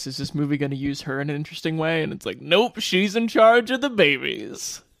office. Is this movie going to use her in an interesting way? And it's nope, she's in charge of the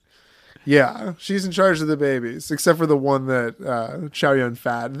babies. Yeah, she's in charge of the babies, except for the one that Chow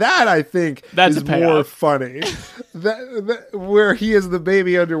Yun-fat. That, I think, is more funny. that where he has the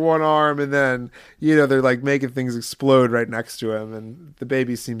baby under one arm, and then, they're making things explode right next to him, and the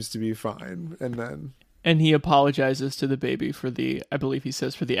baby seems to be fine. And he apologizes to the baby for I believe he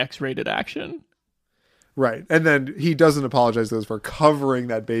says, for the X-rated action. Right. And then he doesn't apologize to those for covering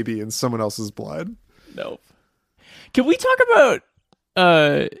that baby in someone else's blood. Nope. Can we talk about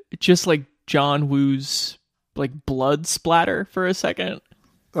just John Woo's blood splatter for a second?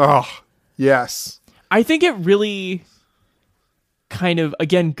 Oh, yes. I think it really kind of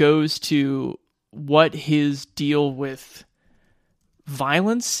again goes to what his deal with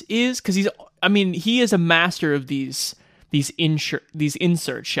violence is, because he is a master of these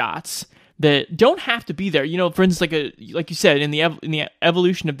insert shots that don't have to be there. For instance, like you said, in the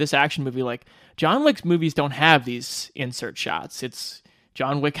evolution of this action movie, John Wick's movies don't have these insert shots. It's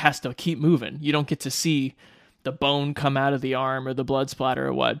John Wick has to keep moving. You don't get to see the bone come out of the arm or the blood splatter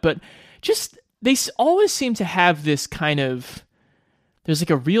or what. But just always seem to have this kind of, there's like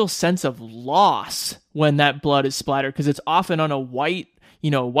a real sense of loss when that blood is splattered, because it's often on a white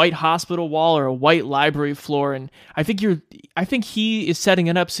hospital wall or a white library floor. And I think he is setting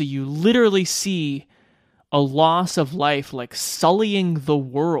it up so you literally see a loss of life, like sullying the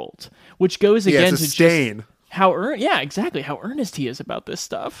world, which goes again to stain. Just how earnest he is about this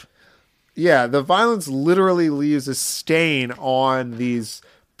stuff. Yeah, the violence literally leaves a stain on these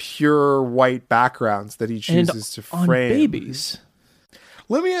pure white backgrounds that he chooses to frame. On babies.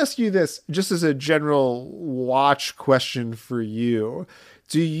 Let me ask you this, just as a general watch question for you.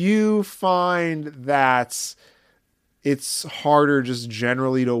 Do you find that it's harder just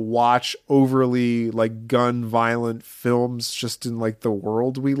generally to watch overly like gun violent films just in like the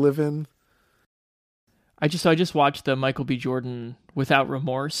world we live in? I just watched the Michael B. Jordan Without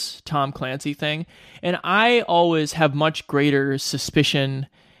Remorse Tom Clancy thing, and I always have much greater suspicion,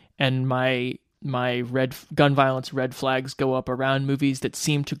 and my gun violence red flags go up around movies that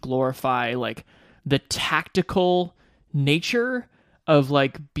seem to glorify like the tactical nature of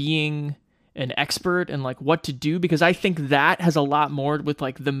like being an expert and like what to do, because I think that has a lot more with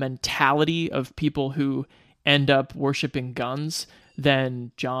like the mentality of people who end up worshiping guns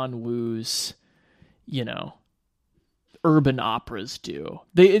than John Woo's, urban operas do.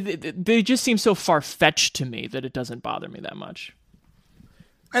 They just seem so far-fetched to me that it doesn't bother me that much.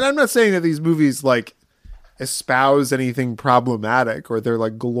 And I'm not saying that these movies like espouse anything problematic or they're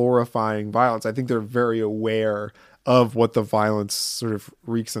like glorifying violence. I think they're very aware of what the violence sort of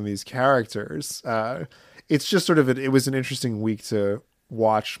wreaks on these characters. It's just sort of it was an interesting week to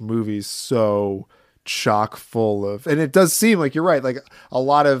watch movies so chock full of, and it does seem like you're right. Like a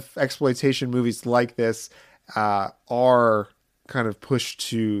lot of exploitation movies like this are kind of pushed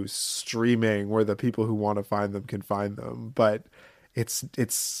to streaming where the people who want to find them can find them. But it's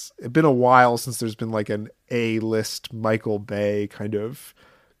been a while since there's been like an A-list Michael Bay kind of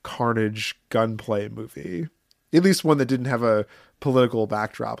carnage gunplay movie. At least one that didn't have a political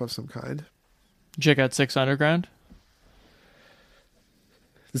backdrop of some kind. Check out Six Underground.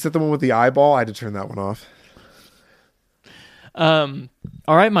 Is that the one with the eyeball? I had to turn that one off.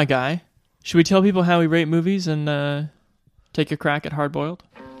 All right, my guy. Should we tell people how we rate movies and take a crack at Hard Boiled?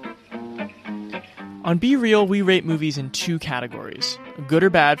 On Be Real, we rate movies in two categories: a good or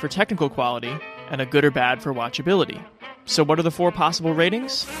bad for technical quality, and a good or bad for watchability. So what are the four possible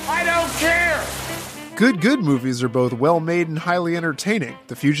ratings? I don't care! Good movies are both well-made and highly entertaining.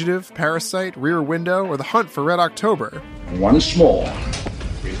 The Fugitive, Parasite, Rear Window, or The Hunt for Red October. Once more,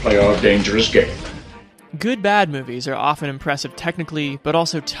 we play our dangerous game. Good bad movies are often impressive technically, but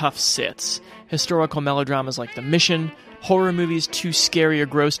also tough sits. Historical melodramas like The Mission, horror movies too scary or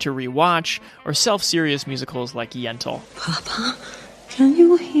gross to rewatch, or self-serious musicals like Yentl. Papa, can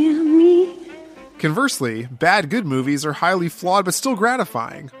you hear me? Conversely, good movies are highly flawed but still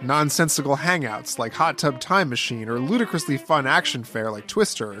gratifying. Nonsensical hangouts like Hot Tub Time Machine, or ludicrously fun action fare like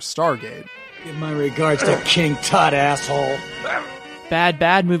Twister or Stargate. Give my regards to King Tut, asshole.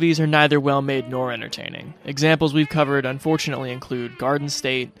 Bad movies are neither well-made nor entertaining. Examples we've covered unfortunately include Garden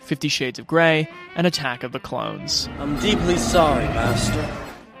State, 50 Shades of Grey, and Attack of the Clones. I'm deeply sorry, Master.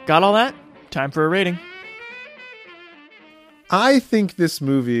 Got all that? Time for a rating. I think this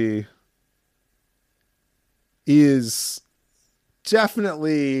movie is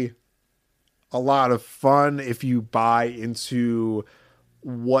definitely a lot of fun if you buy into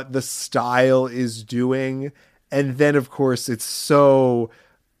what the style is doing. And then, of course, it's so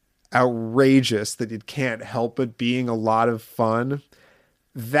outrageous that it can't help but being a lot of fun.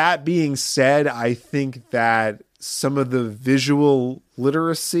 That being said, I think that some of the visual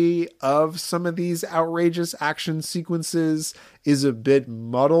literacy of some of these outrageous action sequences is a bit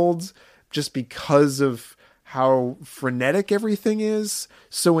muddled just because of how frenetic everything is.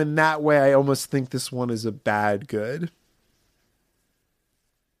 So in that way, I almost think this one is a bad good.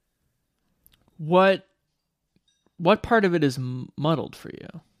 What part of it is muddled for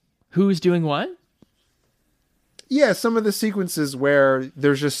you? Who's doing what? Yeah, some of the sequences where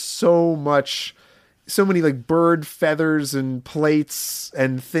there's just so many like bird feathers and plates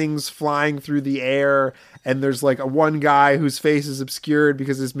and things flying through the air, and there's like one guy whose face is obscured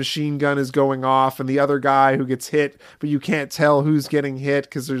because his machine gun is going off, and the other guy who gets hit, but you can't tell who's getting hit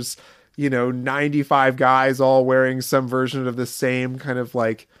because there's 95 guys all wearing some version of the same kind of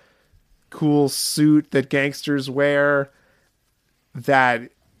like cool suit that gangsters wear.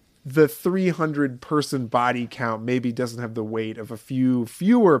 That the 300 person body count maybe doesn't have the weight of a few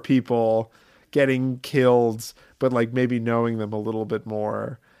fewer people getting killed, but like maybe knowing them a little bit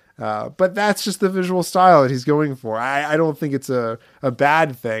more. But that's just the visual style that he's going for. I don't think it's a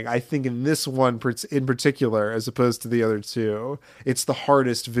bad thing. I think in this one in particular, as opposed to the other two, it's the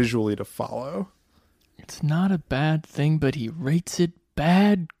hardest visually to follow. It's not a bad thing, but he rates it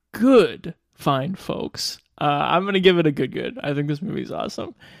bad good. Fine, folks. I'm going to give it a good. I think this movie's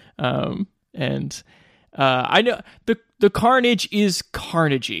awesome. And I know the carnage is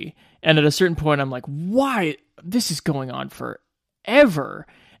carnagey. And at a certain point, I'm like, why? This is going on forever.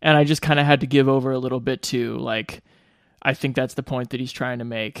 And I just kind of had to give over a little bit to, like, I think that's the point that he's trying to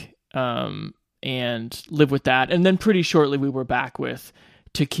make, and live with that. And then pretty shortly we were back with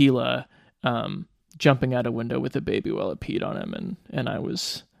Tequila jumping out a window with a baby while it peed on him, and I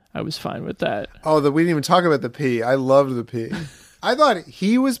was fine with that. Oh, we didn't even talk about the pee. I loved the pee. I thought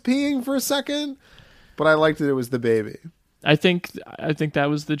he was peeing for a second, but I liked that it was the baby. I think that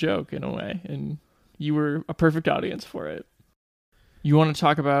was the joke in a way, and you were a perfect audience for it. You want to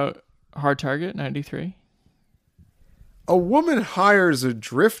talk about Hard Target 93? A woman hires a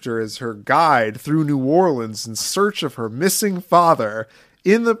drifter as her guide through New Orleans in search of her missing father.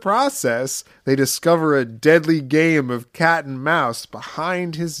 In the process, they discover a deadly game of cat and mouse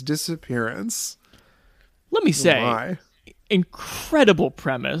behind his disappearance. Let me say, incredible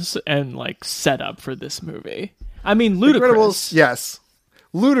premise and like setup for this movie. I mean, ludicrous. Yes,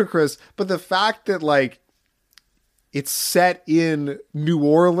 ludicrous. But the fact that like it's set in New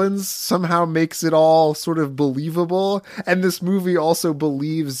Orleans somehow makes it all sort of believable. And this movie also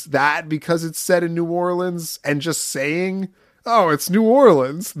believes that because it's set in New Orleans, and just saying, oh, it's New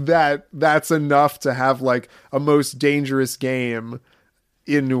Orleans, that's enough to have like a most dangerous game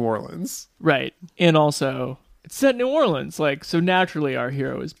in New Orleans. Right. And also it's set in New Orleans. Like, so naturally our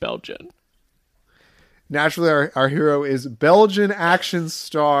hero is Belgian. Naturally our hero is Belgian action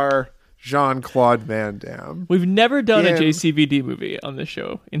star Jean-Claude Van Damme. We've never done a JCVD movie on this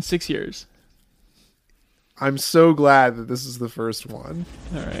show in 6 years. I'm so glad that this is the first one.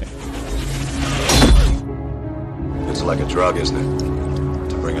 All right. It's like a drug, isn't it?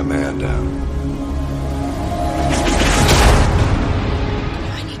 To bring a man down.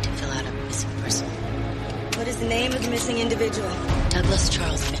 I need to fill out a missing person. What is the name of the missing individual? Douglas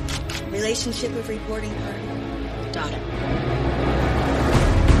Charleston. Relationship of reporting partner? Daughter.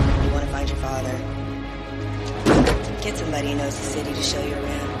 You want to find your father. Get somebody who knows the city to show you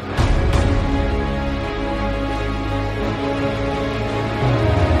around.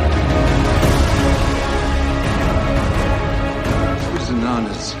 What is known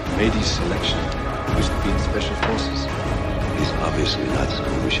as Mady selection? Used to be in special forces. He's obviously not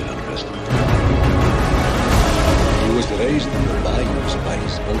someone we should underestimate. He was raised in the bayous by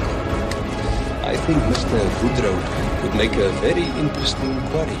his uncle. I think Mr. Woodrow would make a very interesting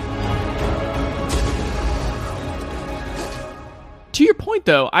quarry. To your point,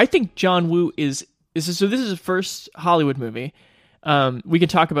 though, I think John Woo is so this is his first Hollywood movie. We can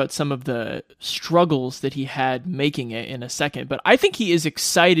talk about some of the struggles that he had making it in a second, but I think he is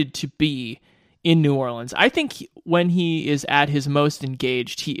excited to be in New Orleans. I think when he is at his most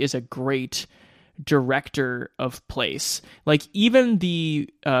engaged, he is a great director of place. Like even the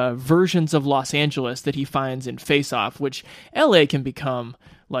versions of Los Angeles that he finds in Face Off, which LA can become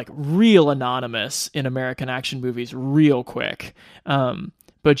like real anonymous in American action movies real quick.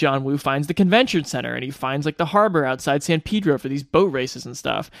 But John Woo finds the convention center, and he finds like the harbor outside San Pedro for these boat races and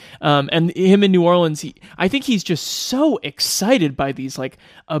stuff. And him in New Orleans, I think he's just so excited by these like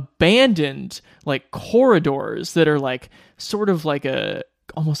abandoned like corridors that are like sort of like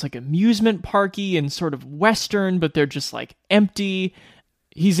almost like amusement parky and sort of Western, but they're just like empty.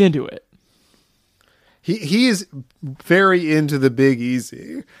 He's into it. He is very into the Big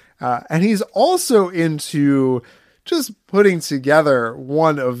Easy. And he's also into just putting together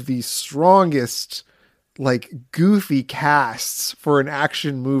one of the strongest, like, goofy casts for an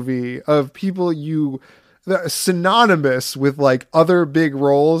action movie of people synonymous with, like, other big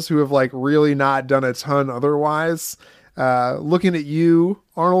roles who have, like, really not done a ton otherwise. Looking at you,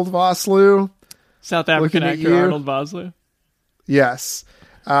 Arnold Vosloo. South African actor Arnold Vosloo. Yes.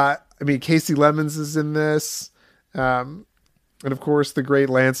 I mean, Casey Lemons is in this. And of course, the great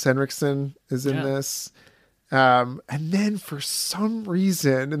Lance Henriksen is in this. And then for some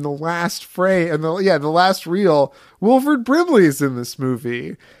reason in the last the last reel, Wilford Brimley is in this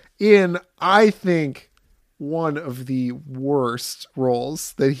movie in, I think, one of the worst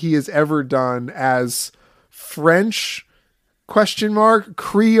roles that he has ever done as French ?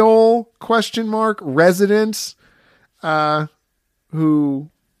 Creole ? Resident, who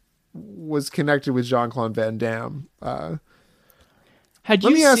was connected with Jean-Claude Van Damme. Let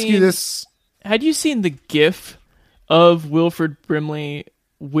me ask you this. Had you seen the GIF of Wilford Brimley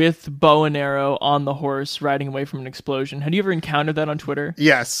with bow and arrow on the horse riding away from an explosion. Had you ever encountered that on Twitter?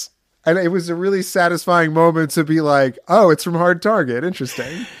 Yes. And it was a really satisfying moment to be like, oh, it's from Hard Target.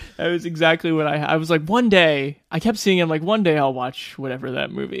 Interesting. That was exactly what I was like, one day, I kept seeing it, like, one day I'll watch whatever that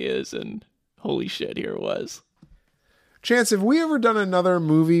movie is, and holy shit, here it was. Chance, have we ever done another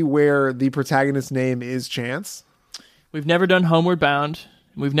movie where the protagonist's name is Chance? We've never done Homeward Bound.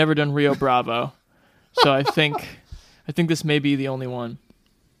 We've never done Rio Bravo. So I think this may be the only one.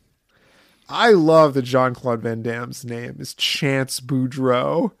 I love that Jean-Claude Van Damme's name is Chance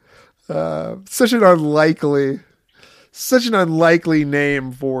Boudreaux. Such an unlikely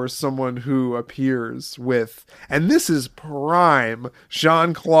name for someone who appears with, and this is prime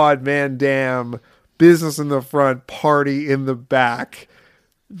Jean-Claude Van Damme, business in the front, party in the back.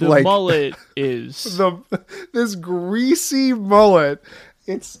 The mullet is this greasy mullet.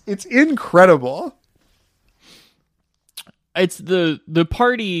 It's incredible. It's the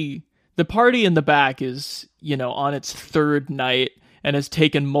party. The party in the back is, on its third night and has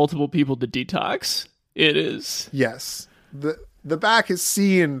taken multiple people to detox. It is. Yes. The back has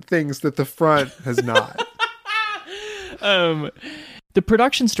seen things that the front has not. The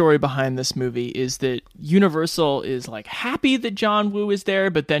production story behind this movie is that Universal is like happy that John Woo is there,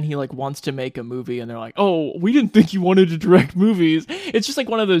 but then he like wants to make a movie and they're like, oh, we didn't think you wanted to direct movies. It's just like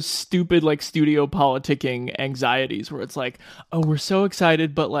one of those stupid like studio politicking anxieties where it's like, oh, we're so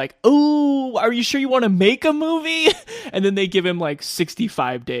excited, but like, oh, are you sure you want to make a movie? And then they give him like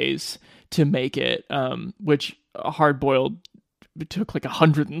 65 days to make it, which Hard Boiled took like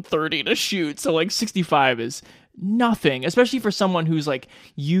 130 to shoot. So like 65 is nothing, especially for someone who's like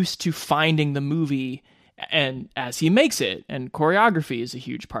used to finding the movie and as he makes it, and choreography is a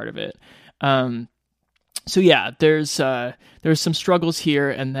huge part of it. So yeah, there's some struggles here,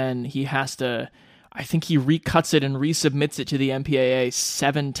 and then he has to, I think he recuts it and resubmits it to the MPAA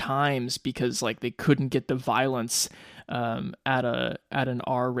 7 times because like they couldn't get the violence at an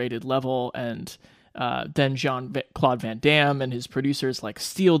R-rated level, and then Jean-Claude Van Damme and his producers like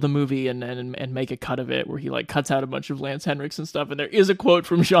steal the movie and make a cut of it where he like cuts out a bunch of Lance Henriksen stuff. And there is a quote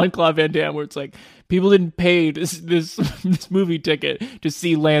from Jean-Claude Van Damme where it's like, people didn't pay this movie ticket to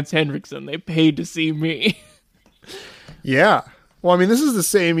see Lance Henriksen. They paid to see me. Yeah. Well, I mean, this is the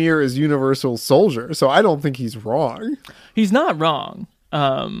same year as Universal Soldier, so I don't think he's wrong. He's not wrong.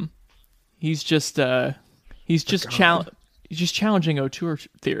 He's just challenging auteur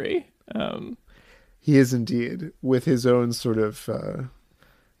theory. He is indeed, with his own sort of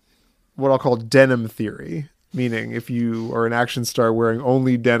what I'll call denim theory, meaning if you are an action star wearing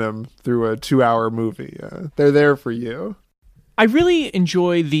only denim through a 2-hour movie, they're there for you. I really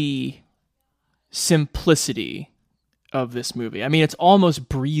enjoy the simplicity of this movie. I mean, it's almost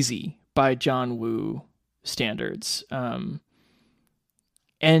breezy by John Woo standards. And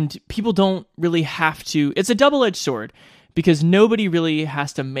people don't really have to... It's a double-edged sword, because nobody really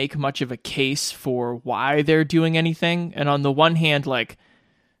has to make much of a case for why they're doing anything. And on the one hand, like,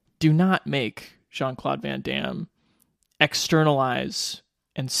 do not make Jean-Claude Van Damme externalize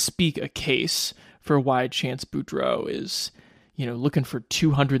and speak a case for why Chance Boudreaux is, looking for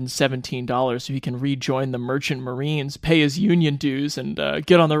 $217 so he can rejoin the Merchant Marines, pay his union dues, and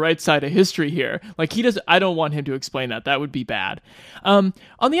get on the right side of history here. Like, I don't want him to explain that. That would be bad. On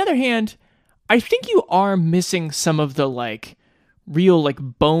the other hand, I think you are missing some of the like real like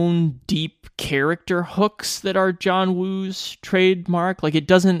bone deep character hooks that are John Woo's trademark. Like you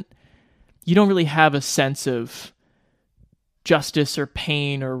don't really have a sense of justice or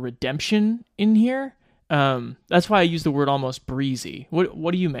pain or redemption in here. That's why I use the word almost breezy.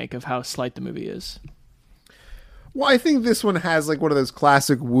 What do you make of how slight the movie is? Well, I think this one has like one of those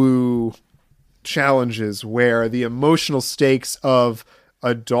classic Woo challenges where the emotional stakes of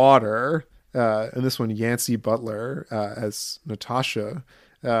a daughter, and this one Yancey Butler as Natasha,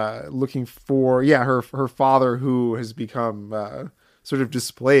 looking for her father who has become sort of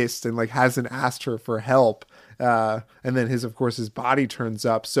displaced and like hasn't asked her for help, and then his body turns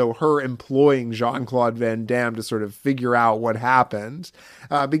up, so her employing Jean-Claude Van Damme to sort of figure out what happened,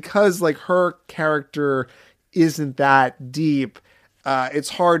 because like her character isn't that deep.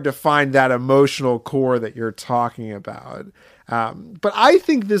 It's hard to find that emotional core that you're talking about. But I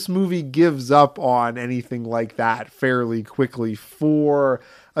think this movie gives up on anything like that fairly quickly for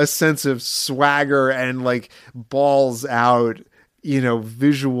a sense of swagger and like balls out,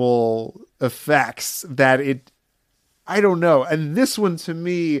 visual effects that I don't know. And this one, to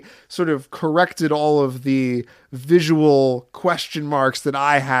me, sort of corrected all of the visual question marks that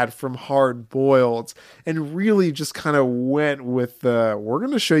I had from Hard Boiled, and really just kind of went with the, we're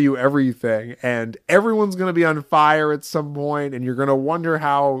going to show you everything, and everyone's going to be on fire at some point, and you're going to wonder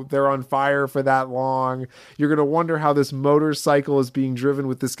how they're on fire for that long. You're going to wonder how this motorcycle is being driven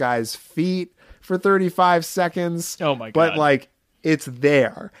with this guy's feet for 35 seconds. Oh my God. But like, it's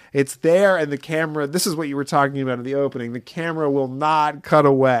there. It's there, and the camera, this is what you were talking about in the opening, the camera will not cut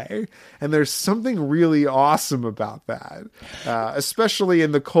away. And there's something really awesome about that. Especially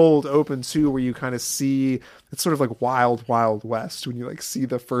in the cold open, too, where you kind of see, it's sort of like Wild Wild West when you like see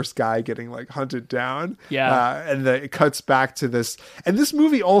the first guy getting like hunted down. Yeah. And it cuts back to this. And this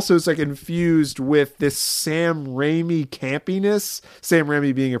movie also is like infused with this Sam Raimi campiness. Sam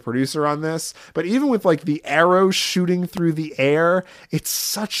Raimi being a producer on this. But even with like the arrows shooting through the air, it's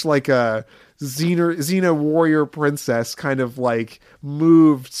such like a Xena warrior princess kind of like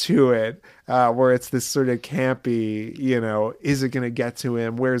move to it, where it's this sort of campy, is it going to get to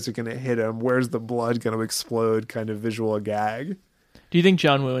him? Where's it going to hit him? Where's the blood going to explode kind of visual gag? Do you think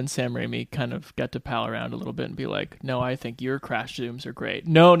John Woo and Sam Raimi kind of got to pal around a little bit and be like, no, I think your crash zooms are great.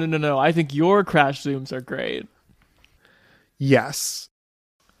 No, I think your crash zooms are great. Yes.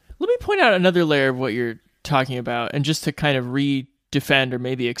 Let me point out another layer of what you're talking about, and just to kind of defend or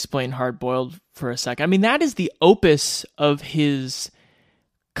maybe explain Hard Boiled for a second. I mean, that is the opus of his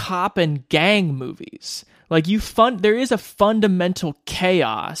cop and gang movies. Like there is a fundamental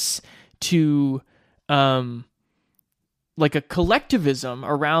chaos to like a collectivism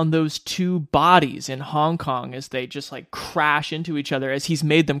around those two bodies in Hong Kong as they just like crash into each other, as he's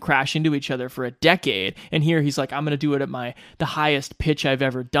made them crash into each other for a decade. And here he's like, I'm going to do it at the highest pitch I've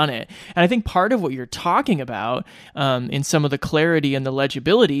ever done it. And I think part of what you're talking about in some of the clarity and the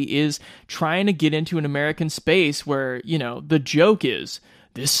legibility is trying to get into an American space where, the joke is,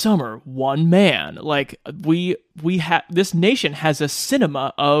 this summer, one man, like this nation has a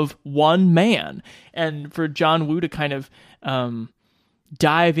cinema of one man. And for John Woo to kind of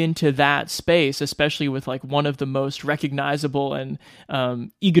dive into that space, especially with like one of the most recognizable and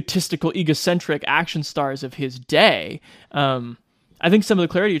egocentric action stars of his day, I think some of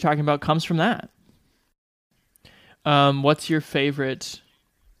the clarity you're talking about comes from that. What's your favorite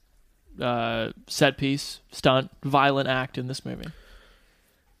set piece, stunt, violent act in this movie?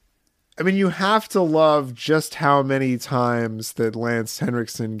 I mean, you have to love just how many times that Lance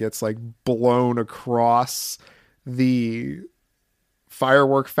Henriksen gets like blown across the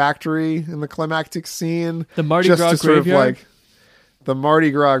firework factory in the climactic scene. The Mardi Gras graveyard? The Mardi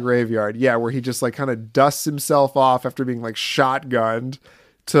Gras graveyard. Yeah, where he just like kind of dusts himself off after being like shotgunned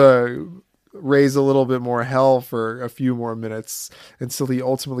to raise a little bit more hell for a few more minutes until he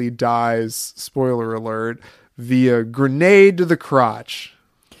ultimately dies, spoiler alert, via grenade to the crotch.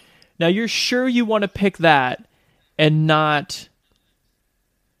 Now, you're sure you want to pick that and not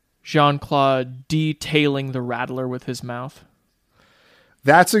Jean-Claude detailing the rattler with his mouth?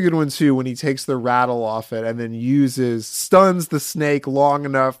 That's a good one, too, when he takes the rattle off it and then stuns the snake long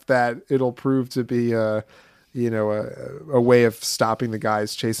enough that it'll prove to be a way of stopping the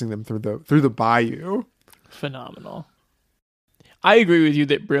guys chasing them through the bayou. Phenomenal. I agree with you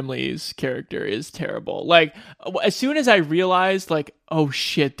that Brimley's character is terrible. Like, as soon as I realized, like, oh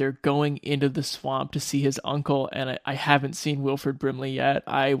shit, they're going into the swamp to see his uncle, and I haven't seen Wilford Brimley yet,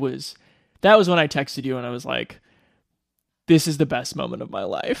 that was when I texted you, and I was like, this is the best moment of my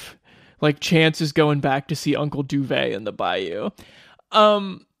life. Like, Chance is going back to see Uncle Duvet in the bayou.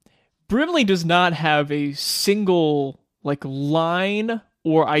 Brimley does not have a single, like, line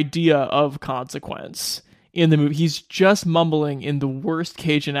or idea of consequence in the movie. He's just mumbling in the worst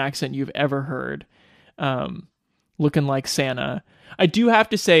Cajun accent you've ever heard, looking like Santa. I do have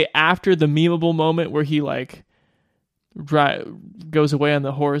to say, after the memeable moment where he like goes away on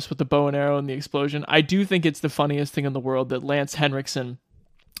the horse with the bow and arrow and the explosion, I do think it's the funniest thing in the world that Lance Henriksen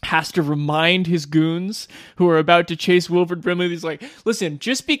has to remind his goons who are about to chase Wilford Brimley. He's like, listen,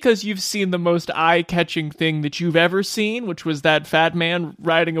 just because you've seen the most eye-catching thing that you've ever seen, which was that fat man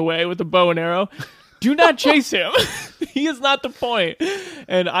riding away with a bow and arrow, do not chase him. He is not the point.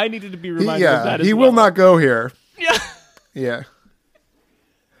 And I needed to be reminded of that as well. He will not go here. Yeah. Yeah.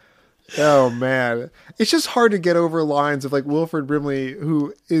 Oh, man. It's just hard to get over lines of like Wilford Brimley,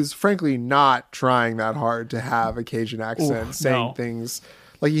 who is frankly not trying that hard to have a Cajun accent, saying things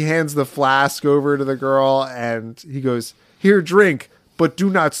like he hands the flask over to the girl and he goes, "Here, drink, but do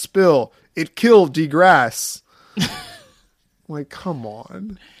not spill. It killed DeGrasse." Like, come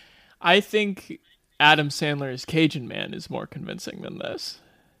on. I think Adam Sandler's Cajun Man is more convincing than this.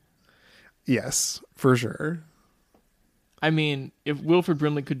 Yes, for sure. I mean, if Wilford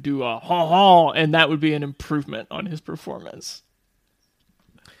Brimley could do a ha-ha, and that would be an improvement on his performance.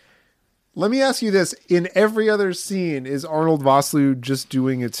 Let me ask you this. In every other scene, is Arnold Vosloo just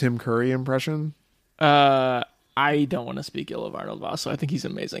doing a Tim Curry impression? I don't want to speak ill of Arnold Vosloo. I think he's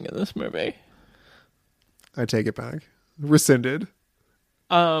amazing in this movie. I take it back. Rescinded.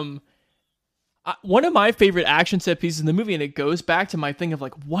 One of my favorite action set pieces in the movie, and it goes back to my thing of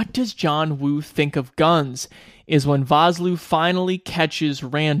like, what does John Woo think of guns, is when Vosloo finally catches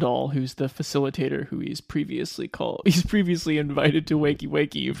Randall, who's the facilitator who he's previously invited to Wakey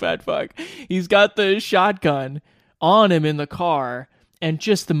Wakey, you fat fuck. He's got the shotgun on him in the car, and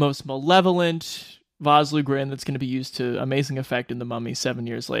just the most malevolent Vosloo grin that's going to be used to amazing effect in The Mummy 7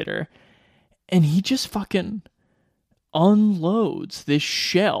 years later. And he just fucking unloads this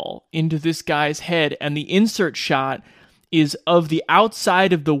shell into this guy's head, and the insert shot is of the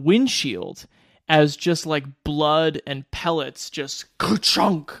outside of the windshield as just like blood and pellets just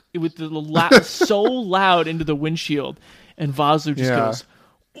ka-chunk with the so loud into the windshield, and Vosloo just goes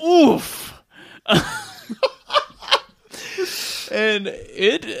oof. And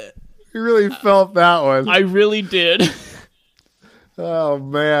you really felt that one. I really did. Oh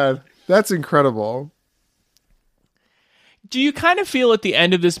man, that's incredible. Do you kind of feel at the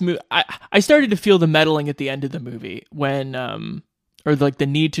end of this movie? I started to feel the meddling at the end of the movie when, or like the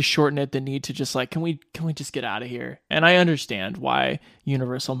need to shorten it, the need to just like, can we just get out of here? And I understand why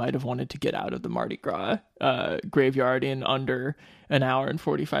Universal might have wanted to get out of the Mardi Gras graveyard in under an hour and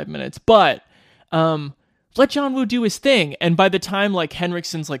 45 minutes, but let John Woo do his thing. And by the time like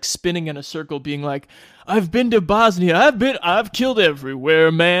Henriksen's like spinning in a circle, being like, "I've been to Bosnia, I've killed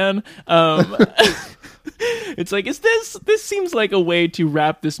everywhere, man." It's like, this seems like a way to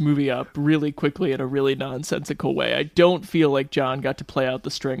wrap this movie up really quickly in a really nonsensical way. I don't feel like John got to play out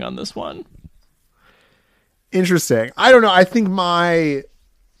the string on this one. Interesting. I don't know. I think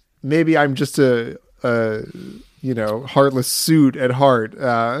maybe I'm just a heartless suit at heart.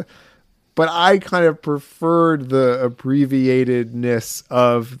 But I kind of preferred the abbreviatedness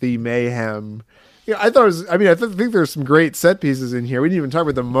of the mayhem. I think there's some great set pieces in here. We didn't even talk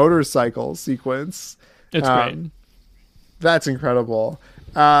about the motorcycle sequence. It's great. That's incredible.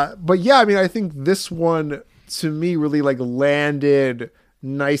 But yeah, I mean, I think this one to me really like landed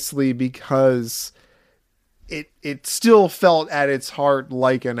nicely because it still felt at its heart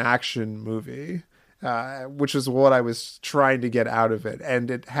like an action movie, which is what I was trying to get out of it. And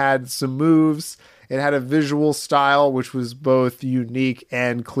it had some moves. It had a visual style, which was both unique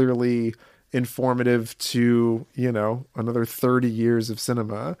and clearly informative to, another 30 years of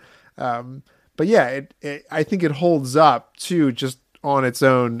cinema. But yeah, I think it holds up too, just on its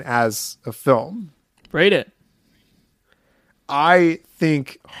own as a film. Rate it. I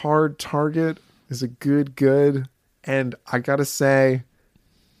think Hard Target is a good, and I gotta say,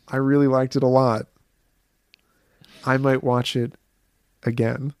 I really liked it a lot. I might watch it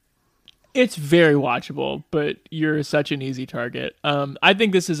again. It's very watchable, but you're such an easy target. I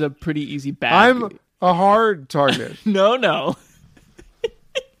think this is a pretty easy bad. I'm a hard target. No.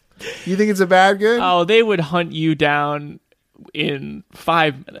 You think it's a bad good? Oh, they would hunt you down in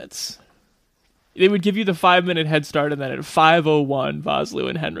 5 minutes. They would give you the 5-minute head start, and then at 5:01, Vosloo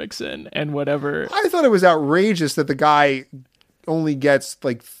and Henriksen and whatever. I thought it was outrageous that the guy only gets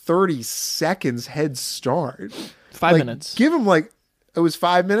like 30 seconds head start. 5 minutes. Give him it was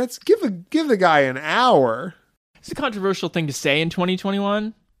 5 minutes. Give the guy an hour. It's a controversial thing to say in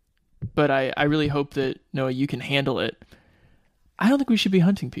 2021, but I really hope that Noah, you can handle it. I don't think we should be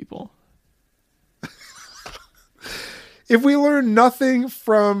hunting people. If we learn nothing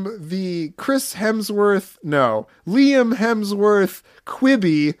from the Liam Hemsworth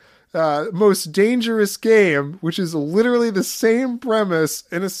Quibi Most Dangerous Game, which is literally the same premise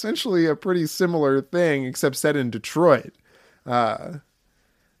and essentially a pretty similar thing, except set in Detroit,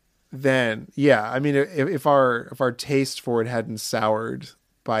 then yeah, I mean, if our taste for it hadn't soured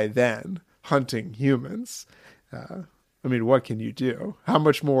by then, hunting humans, I mean, what can you do? How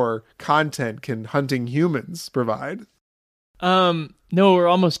much more content can hunting humans provide? No, we're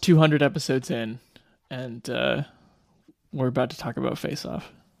almost 200 episodes in, and we're about to talk about Face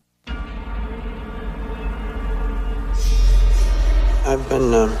Off. I've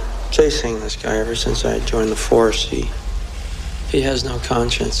been chasing this guy ever since I joined the force. He has no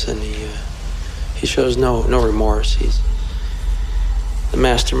conscience, and he shows no remorse. He's the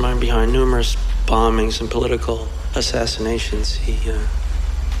mastermind behind numerous bombings and political assassinations. He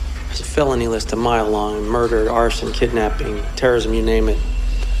has a felony list a mile long: murder, arson, kidnapping, terrorism, you name it.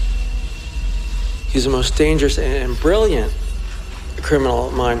 He's the most dangerous and brilliant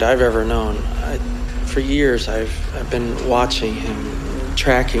criminal mind I've ever known. For years, I've been watching him,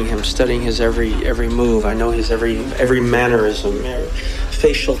 tracking him, studying his every move. I know his every mannerism,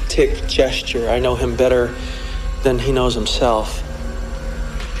 facial tic, gesture. I know him better than he knows himself.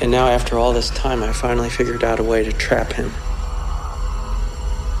 And now, after all this time, I finally figured out a way to trap him.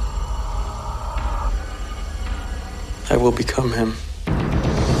 I will become him.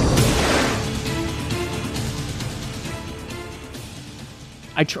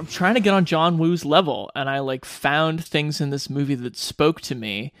 I'm trying to get on John Woo's level, and I found things in this movie that spoke to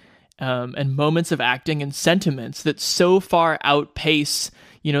me, and moments of acting and sentiments that so far outpace,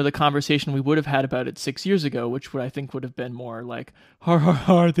 the conversation we would have had about it 6 years ago, which I think would have been more like, har har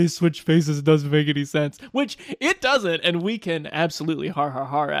har, they switch faces, it doesn't make any sense, which it doesn't, and we can absolutely har har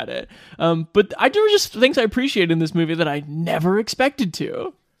har at it. But there were just things I appreciate in this movie that I never expected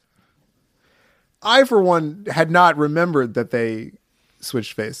to. I, for one, had not remembered that they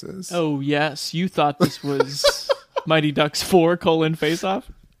switched faces. Oh, yes. You thought this was Mighty Ducks 4: Face Off?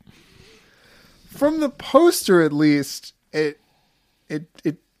 From the poster, at least, it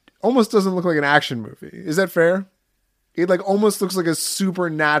almost doesn't look like an action movie. Is that fair? It almost looks like a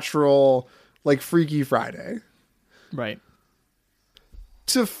supernatural, Freaky Friday. Right.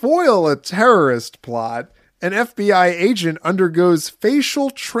 To foil a terrorist plot, an FBI agent undergoes facial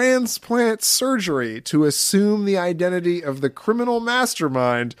transplant surgery to assume the identity of the criminal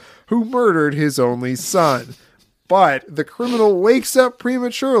mastermind who murdered his only son. But the criminal wakes up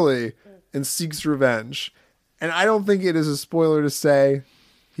prematurely and seeks revenge. And I don't think it is a spoiler to say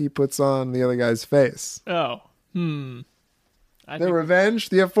he puts on the other guy's face. Oh. The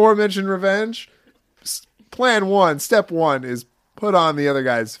aforementioned revenge. Plan 1, step 1 is put on the other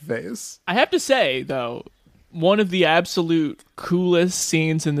guy's face. I have to say, though, one of the absolute coolest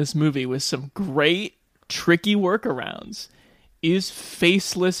scenes in this movie with some great, tricky workarounds is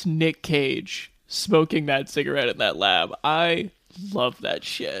faceless Nick Cage smoking that cigarette in that lab. I love that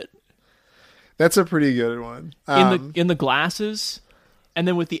shit. That's a pretty good one. In the glasses, and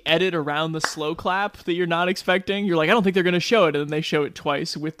then with the edit around the slow clap that you're not expecting, you're like, I don't think they're going to show it, and then they show it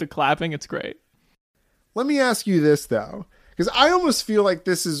twice with the clapping. It's great. Let me ask you this, though. Because I almost feel like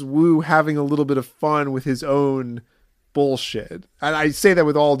this is Woo having a little bit of fun with his own bullshit. And I say that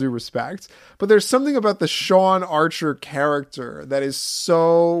with all due respect. But there's something about the Sean Archer character that is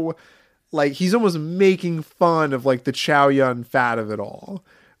so, he's almost making fun of, the Chow Yun Fat of it all.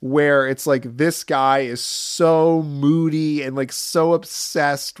 Where it's this guy is so moody and, so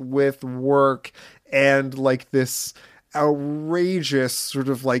obsessed with work and, this outrageous sort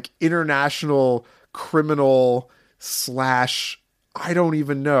of, international criminal / I don't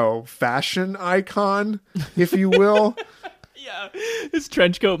even know, fashion icon, if you will. Yeah, his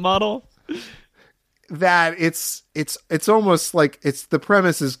trench coat model. That it's almost the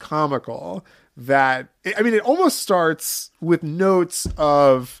premise is comical. That, I mean, it almost starts with notes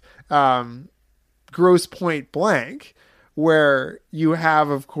of Grosse Pointe Blank, where you have,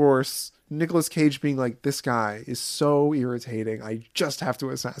 of course, Nicolas Cage being like, this guy is so irritating, I just have to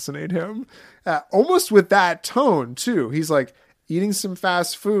assassinate him. Almost with that tone, too. He's eating some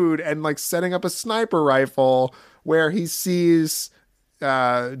fast food and setting up a sniper rifle where he sees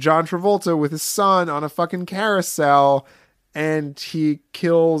John Travolta with his son on a fucking carousel, and he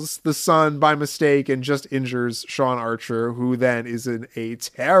kills the son by mistake and just injures Sean Archer, who then is in a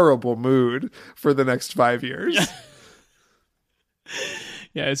terrible mood for the next 5 years.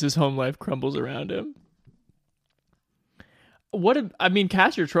 Yeah, as his home life crumbles around him.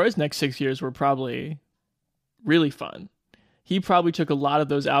 Castor Troy's next 6 years were probably really fun. He probably took a lot of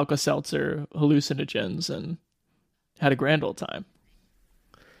those Alka-Seltzer hallucinogens and had a grand old time.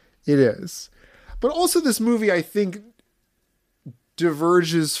 It is. But also this movie, I think,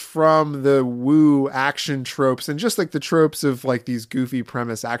 diverges from the Woo action tropes and just the tropes of these goofy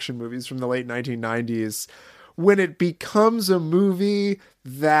premise action movies from the late 1990s, when it becomes a movie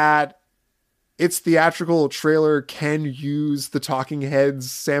that its theatrical trailer can use the Talking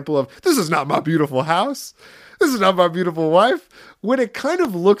Heads sample of, this is not my beautiful house, this is not my beautiful wife, when it kind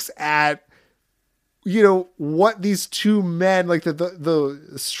of looks at, what these two men,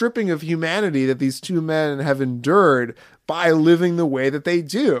 the stripping of humanity that these two men have endured by living the way that they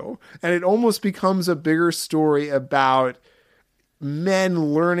do. And it almost becomes a bigger story about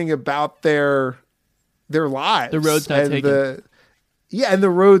men learning about their lives. The road's not taken. And the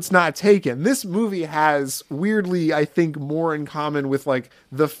road's not taken. This movie has, weirdly, I think, more in common with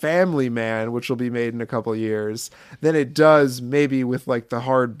The Family Man, which will be made in a couple of years, than it does maybe with The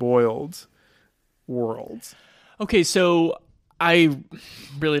Hard Boiled world. Okay, so I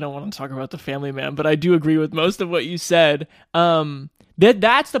really don't want to talk about The Family Man, but I do agree with most of what you said.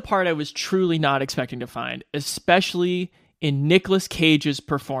 That's the part I was truly not expecting to find, especially in Nicolas Cage's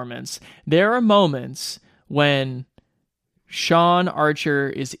performance. There are moments when Sean Archer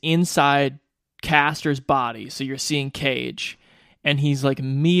is inside Castor's body, so you're seeing Cage, and he's like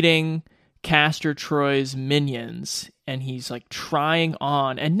meeting Castor Troy's minions, and he's like trying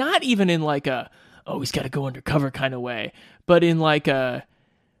on, and not even in like a, oh, he's got to go undercover kind of way, but in like a,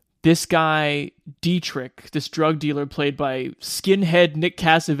 this guy, Dietrich, this drug dealer played by skinhead Nick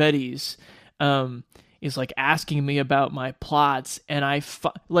Cassavetes, is like asking me about my plots. And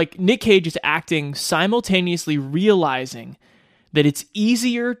like Nick Cage is acting simultaneously realizing that it's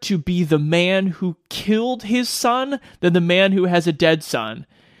easier to be the man who killed his son than the man who has a dead son.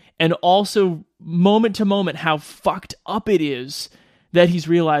 And also moment to moment how fucked up it is that he's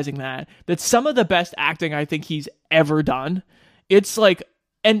realizing that some of the best acting I think he's ever done. It's like,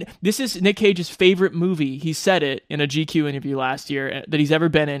 and this is Nick Cage's favorite movie. He said it in a GQ interview last year that he's ever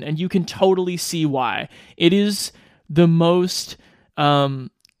been in, and you can totally see why. It is the most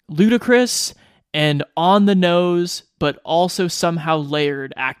ludicrous and on the nose, but also somehow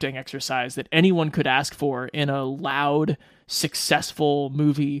layered acting exercise that anyone could ask for in a loud, successful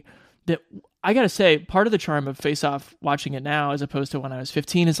movie. That, I gotta say, part of the charm of Face Off watching it now as opposed to when I was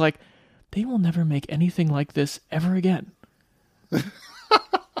 15 is like, they will never make anything like this ever again.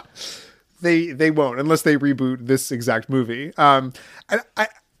 They won't, unless they reboot this exact movie. And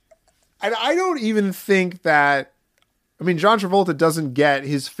I don't even think that, I mean, John Travolta doesn't get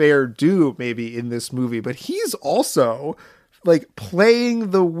his fair due maybe in this movie, but he's also like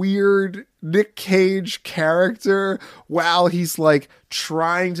playing the weird Nick Cage character while he's like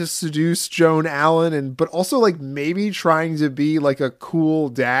trying to seduce Joan Allen, but also like maybe trying to be like a cool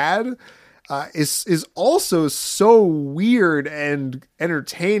dad. Is also so weird and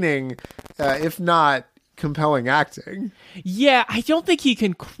entertaining, if not compelling acting. Yeah, I don't think he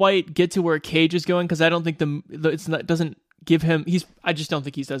can quite get to where Cage is going, because I don't think doesn't give him. I just don't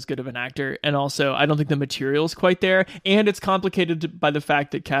think he's as good of an actor, and also I don't think the material's quite there. And it's complicated by the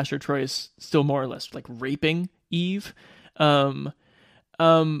fact that Castor Troy is still more or less like raping Eve.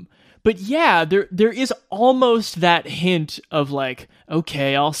 But yeah, there is almost that hint of like,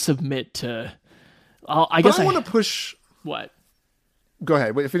 okay, I'll submit to. I want to push. What? Go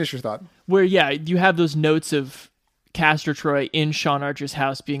ahead. Wait, finish your thought. Where you have those notes of Castor Troy in Sean Archer's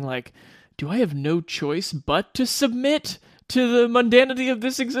house being like, "Do I have no choice but to submit to the mundanity of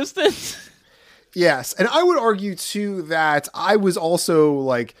this existence?" Yes, and I would argue too that I was also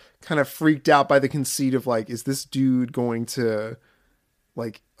like kind of freaked out by the conceit of like, is this dude going to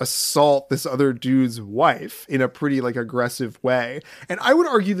like assault this other dude's wife in a pretty like aggressive way? And I would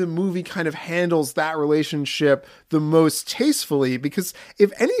argue the movie kind of handles that relationship the most tastefully, because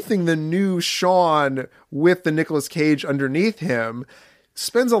if anything, the new Sean with the Nicolas Cage underneath him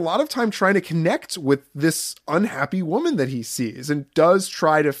spends a lot of time trying to connect with this unhappy woman that he sees, and does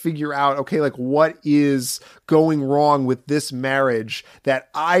try to figure out, okay, like what is going wrong with this marriage that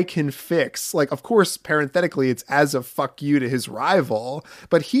I can fix. Like, of course, parenthetically, it's as a fuck you to his rival,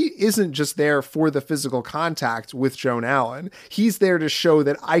 but he isn't just there for the physical contact with Joan Allen. He's there to show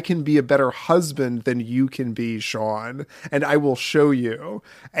that I can be a better husband than you can be, Sean, and I will show you,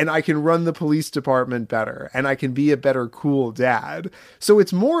 and I can run the police department better, and I can be a better cool dad. So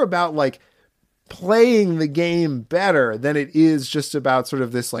it's more about like playing the game better than it is just about sort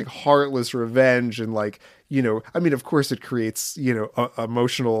of this like heartless revenge. And like, you know, I mean, of course it creates, you know,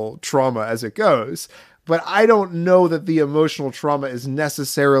 emotional trauma as it goes, but I don't know that the emotional trauma is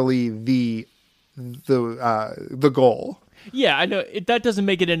necessarily the goal. Yeah, I know that doesn't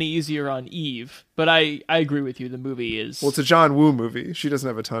make it any easier on Eve, but I agree with you. The movie is, well, it's a John Woo movie. She doesn't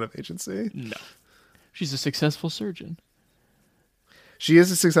have a ton of agency. No, she's a successful surgeon. She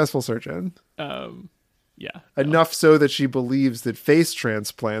is a successful surgeon. Yeah. Enough so that she believes that face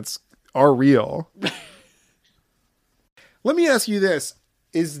transplants are real. Let me ask you this.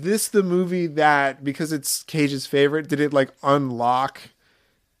 Is this the movie that, because it's Cage's favorite, did it like unlock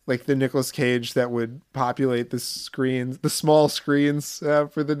like the Nicolas Cage that would populate the screens, the small screens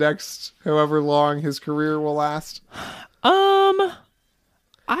for the next however long his career will last? I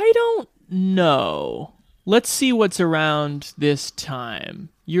don't know. Let's see what's around this time.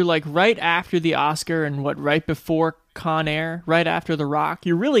 You're like right after the Oscar and right before Con Air, right after The Rock.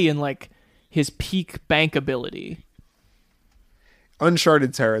 You're really in like his peak bankability.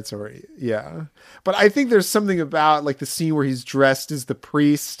 Uncharted territory, yeah. But I think there's something about like the scene where he's dressed as the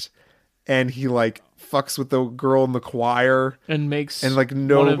priest and he like fucks with the girl in the choir and makes and like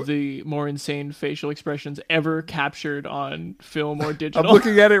one of the more insane facial expressions ever captured on film or digital. I'm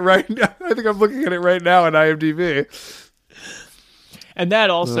looking at it right now. I think I'm looking at it right now on IMDb. And that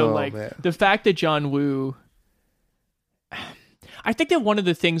also, man. the fact that John Woo... I think that one of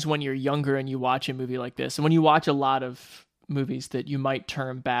the things when you're younger and you watch a movie like this, and when you watch a lot of movies that you might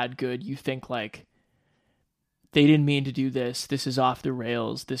term bad good, you think like, they didn't mean to do this. This is off the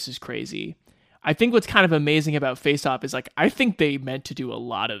rails. This is crazy. I think what's kind of amazing about Face Off is like, I think they meant to do a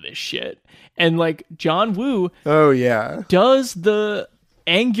lot of this shit. And like John Woo does the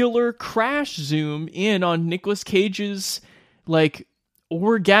angular crash zoom in on Nicolas Cage's like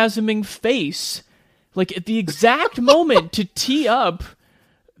orgasming face, like at the exact moment to tee up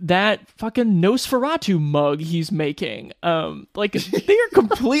that fucking Nosferatu mug he's making. Like they are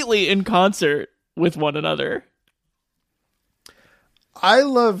completely in concert with one another. I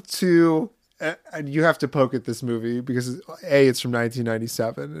love to, and you have to poke at this movie because A, it's from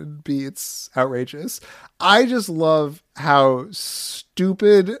 1997, and B, it's outrageous. I just love how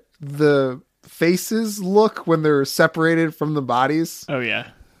stupid the faces look when they're separated from the bodies. Oh yeah.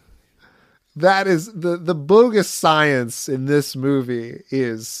 That is the bogus science in this movie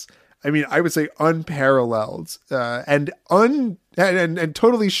is, I mean, I would say unparalleled, and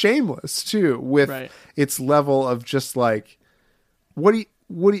totally shameless too, with its level of just like, what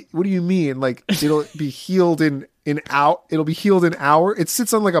do you mean? Like it'll be healed it'll be healed in hours. It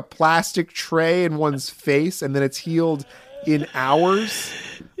sits on like a plastic tray in one's face and then it's healed in hours.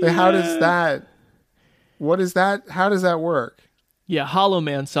 Like, how does that, what is that? How does that work? Yeah. Hollow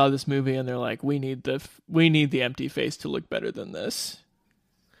Man saw this movie and they're like, we need the empty face to look better than this.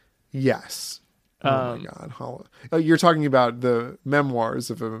 Yes. Oh my God. Hollow. Oh, you're talking about the memoirs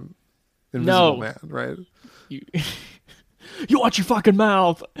of an Invisible Man, right? You watch your fucking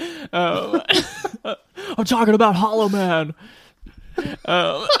mouth. I'm talking about Hollow Man.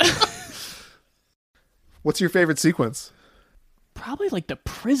 What's your favorite sequence? Probably like the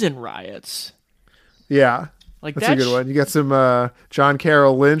prison riots. Yeah, like that's a good one. You got some John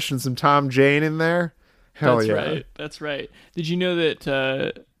Carroll Lynch and some Tom Jane in there. Hell yeah. That's right. Did you know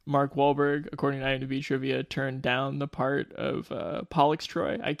that Mark Wahlberg, according to IMDb trivia, turned down the part of Pollux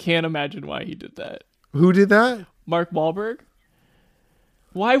Troy? I can't imagine why he did that. Who did that? Mark Wahlberg.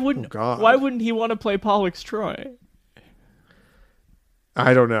 Why wouldn't he want to play Pollux Troy?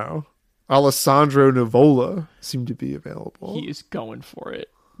 I don't know. Alessandro Nivola seemed to be available. He is going for it.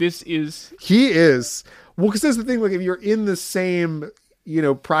 He is. Well, because that's the thing. Like, if you're in the same,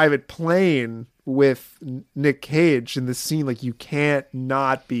 private plane with Nick Cage in the scene, like, you can't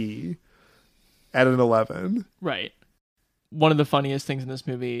not be at an 11. Right. One of the funniest things in this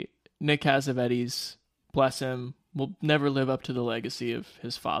movie, Nick Cassavetes, bless him, will never live up to the legacy of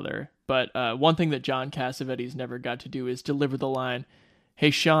his father. But one thing that John Cassavetes never got to do is deliver the line,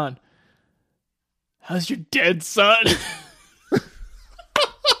 "Hey, Sean, how's your dead son?"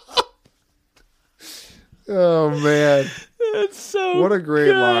 Oh, man. That's so what a great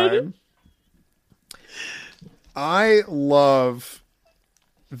good. line. I love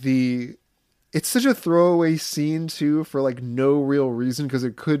it's such a throwaway scene too, for like no real reason, because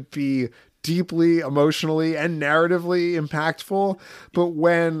it could be deeply emotionally and narratively impactful. But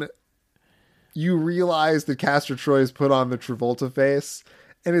when you realize that Castor Troy's put on the Travolta face,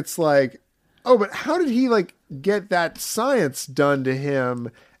 and it's like, oh, but how did he like get that science done to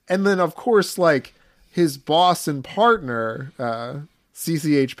him? And then of course, like, his boss and partner,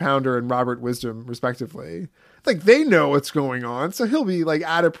 CCH Pounder and Robert Wisdom, respectively, like, they know what's going on, so he'll be like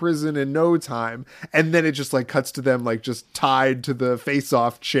out of prison in no time. And then it just like cuts to them like just tied to the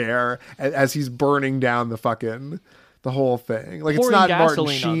face-off chair as he's burning down the whole thing. Like, pouring it's not Martin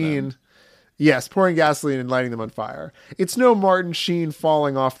gasoline Sheen. Yes, pouring gasoline and lighting them on fire. It's no Martin Sheen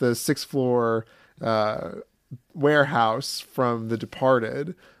falling off the 6th floor warehouse from The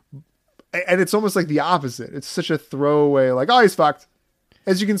Departed. And it's almost like the opposite. It's such a throwaway, like, oh, he's fucked.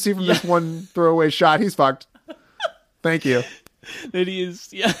 As you can see from this one throwaway shot, he's fucked. Thank you. That he is,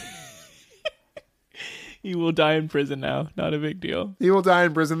 yeah. He will die in prison now. Not a big deal. He will die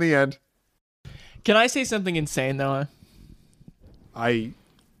in prison in the end. Can I say something insane, though? I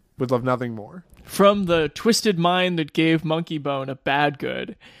would love nothing more. From the twisted mind that gave Monkey Bone a bad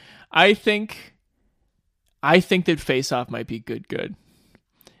good, I think that Face Off might be good.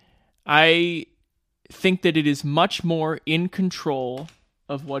 I think that it is much more in control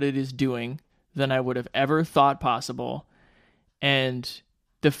of what it is doing than I would have ever thought possible. And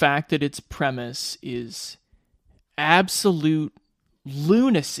the fact that its premise is absolute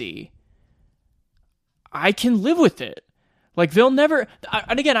lunacy, I can live with it. Like they'll never,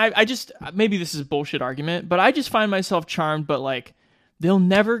 and again, I just, maybe this is a bullshit argument, but I just find myself charmed, but like, they'll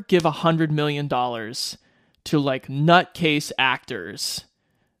never give $100 million to like nutcase actors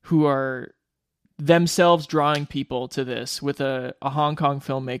who are themselves drawing people to this with a Hong Kong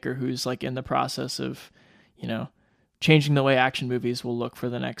filmmaker who's like in the process of, you know, changing the way action movies will look for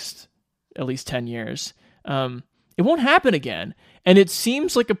the next at least 10 years. It won't happen again. And it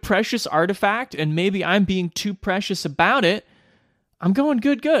seems like a precious artifact, and maybe I'm being too precious about it. I'm going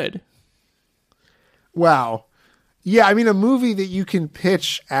good. Wow. Yeah, I mean, a movie that you can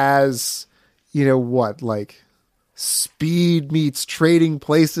pitch as, you know, what, like Speed meets Trading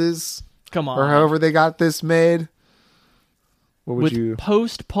Places? Come on. Or however they got this made. What would with you...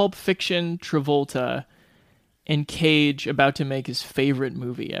 post-Pulp Fiction Travolta and Cage about to make his favorite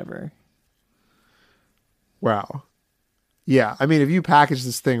movie ever. Wow. Yeah, I mean, if you package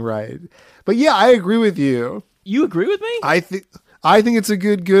this thing right. But yeah, I agree with you. You agree with me? I think it's a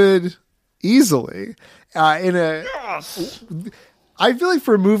good easily. Yes. I feel like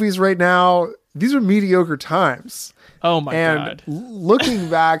for movies right now, these are mediocre times. Oh my God. Looking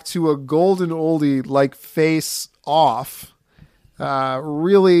back to a golden oldie like Face Off,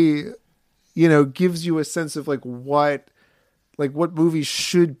 really, you know, gives you a sense of like what movies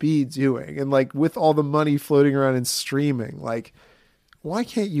should be doing. And like with all the money floating around in streaming, like why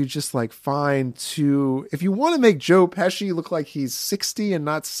can't you just like find two, if you want to make Joe Pesci look like he's 60 and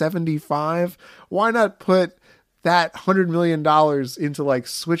not 75, why not put that $100 million into like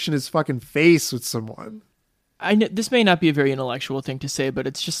switching his fucking face with someone? I know this may not be a very intellectual thing to say, but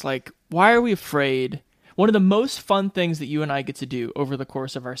it's just like, why are we afraid? One of the most fun things that you and I get to do over the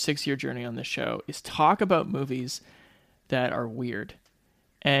course of our 6-year journey on this show is talk about movies that are weird.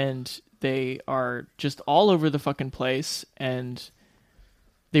 And they are just all over the fucking place. And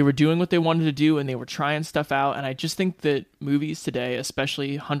they were doing what they wanted to do and they were trying stuff out. And I just think that movies today,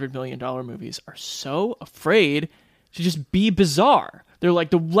 especially $100 million movies, are so afraid to just be bizarre. They're like,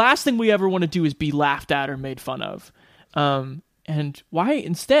 the last thing we ever want to do is be laughed at or made fun of. And why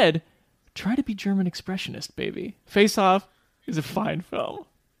instead try to be German expressionist, baby? Face Off is a fine film.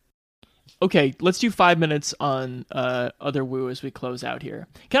 Okay, let's do 5 minutes on Other Woo as we close out here.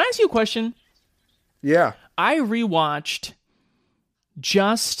 Can I ask you a question? Yeah. I rewatched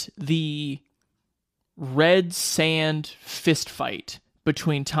just the red sand fist fight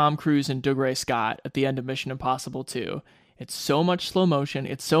between Tom Cruise and Dougray Scott at the end of Mission Impossible 2. It's so much slow motion.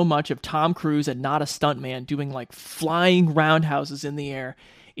 It's so much of Tom Cruise and not a stuntman doing like flying roundhouses in the air.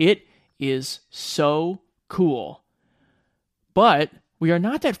 It is so cool. But we are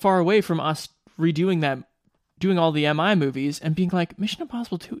not that far away from us redoing that, doing all the MI movies and being like, Mission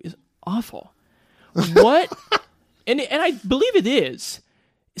Impossible 2 is awful. What? and I believe it is.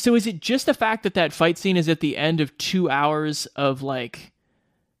 So is it just the fact that that fight scene is at the end of 2 hours of like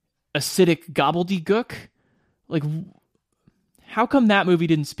acidic gobbledygook? Like, how come that movie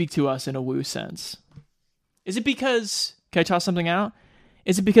didn't speak to us in a woo sense? Is it because, can I toss something out?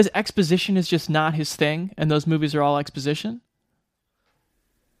 Is it because exposition is just not his thing and those movies are all exposition?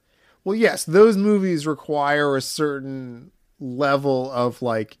 Well, yes, those movies require a certain level of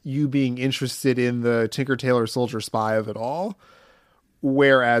like you being interested in the Tinker Tailor Soldier Spy of it all.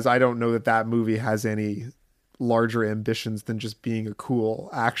 Whereas I don't know that movie has any larger ambitions than just being a cool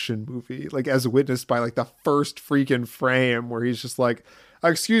action movie, like as witnessed by like the first freaking frame where he's just like,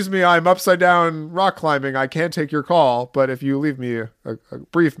 excuse me, I'm upside down rock climbing, I can't take your call, but if you leave me a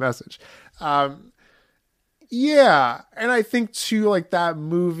brief message. Yeah, and I think too, like that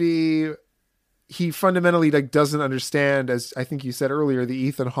movie, he fundamentally like doesn't understand, as I think you said earlier, the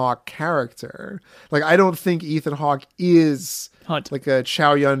Ethan Hawke character. Like I don't think Ethan Hawke is Hunt. Like a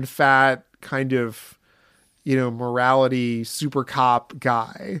Chow Yun-Fat kind of, you know, morality super cop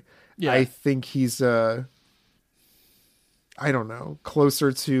guy. Yeah. I think he's I don't know,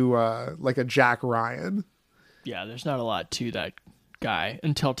 closer to like a Jack Ryan. Yeah, there's not a lot to that guy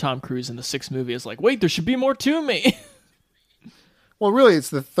until Tom Cruise in the 6th movie is like, wait, there should be more to me. Well, really,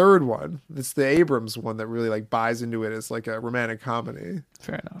 it's the third one. It's the Abrams one that really like buys into it as like a romantic comedy.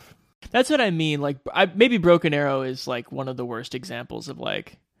 Fair enough. That's what I mean. Like, maybe Broken Arrow is like one of the worst examples of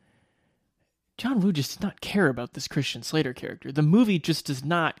like, John Woo just does not care about this Christian Slater character. The movie just does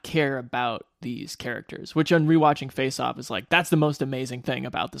not care about these characters, which on rewatching Face Off is like, that's the most amazing thing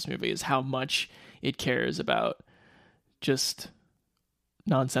about this movie is how much it cares about just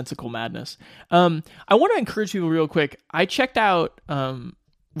nonsensical madness. I want to encourage people real quick. I checked out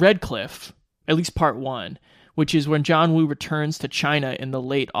Red Cliff, at least part 1, which is when John Woo returns to China in the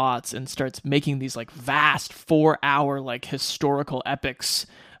late aughts and starts making these like vast 4-hour like historical epics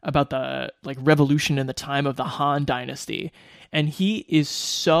about the like revolution in the time of the Han Dynasty, and he is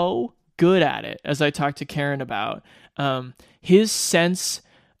so good at it. As I talked to Karen about, his sense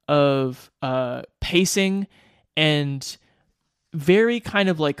of pacing and very kind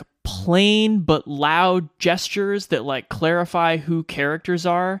of like plain but loud gestures that like clarify who characters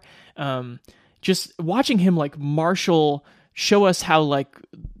are. Just watching him like show us how like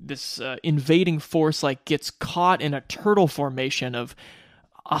this invading force like gets caught in a turtle formation of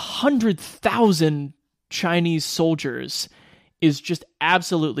 100,000 Chinese soldiers is just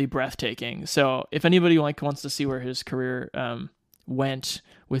absolutely breathtaking. So if anybody like wants to see where his career went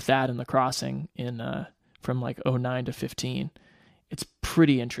with that in The Crossing in from like 2009 to 2015, it's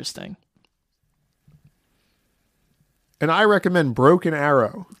pretty interesting. And I recommend Broken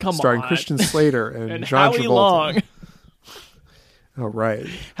Arrow, starring on. Christian Slater and, and John Howie Travolta. Long. Oh, right.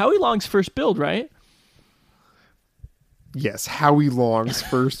 Howie Long's first build, right? Yes, Howie Long's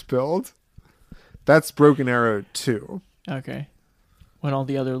first build. That's Broken Arrow 2. Okay. When all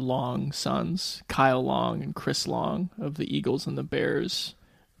the other Long sons, Kyle Long and Chris Long of the Eagles and the Bears,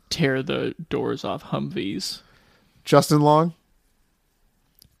 tear the doors off Humvees. Justin Long?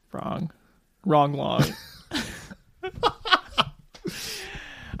 Wrong Long.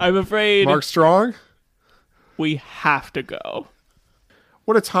 I'm afraid Mark Strong? We have to go.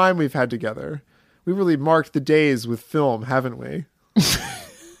 What a time we've had together. We really marked the days with film, haven't we?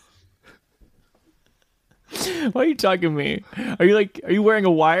 Why are you talking to me? Are you wearing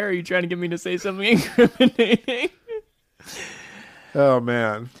a wire? Are you trying to get me to say something incriminating? Oh,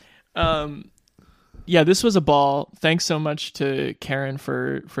 man. Yeah, this was a ball. Thanks so much to Karen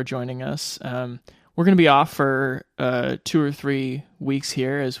for joining us. We're going to be off for 2 or 3 weeks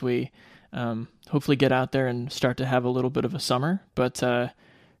here as we hopefully get out there and start to have a little bit of a summer. But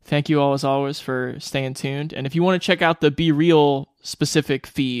thank you all as always for staying tuned. And if you want to check out the Be Real specific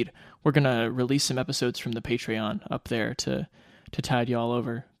feed, we're going to release some episodes from the Patreon up there to tide you all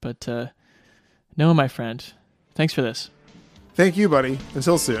over. But no, my friend, thanks for this. Thank you, buddy.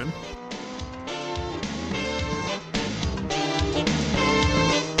 Until soon.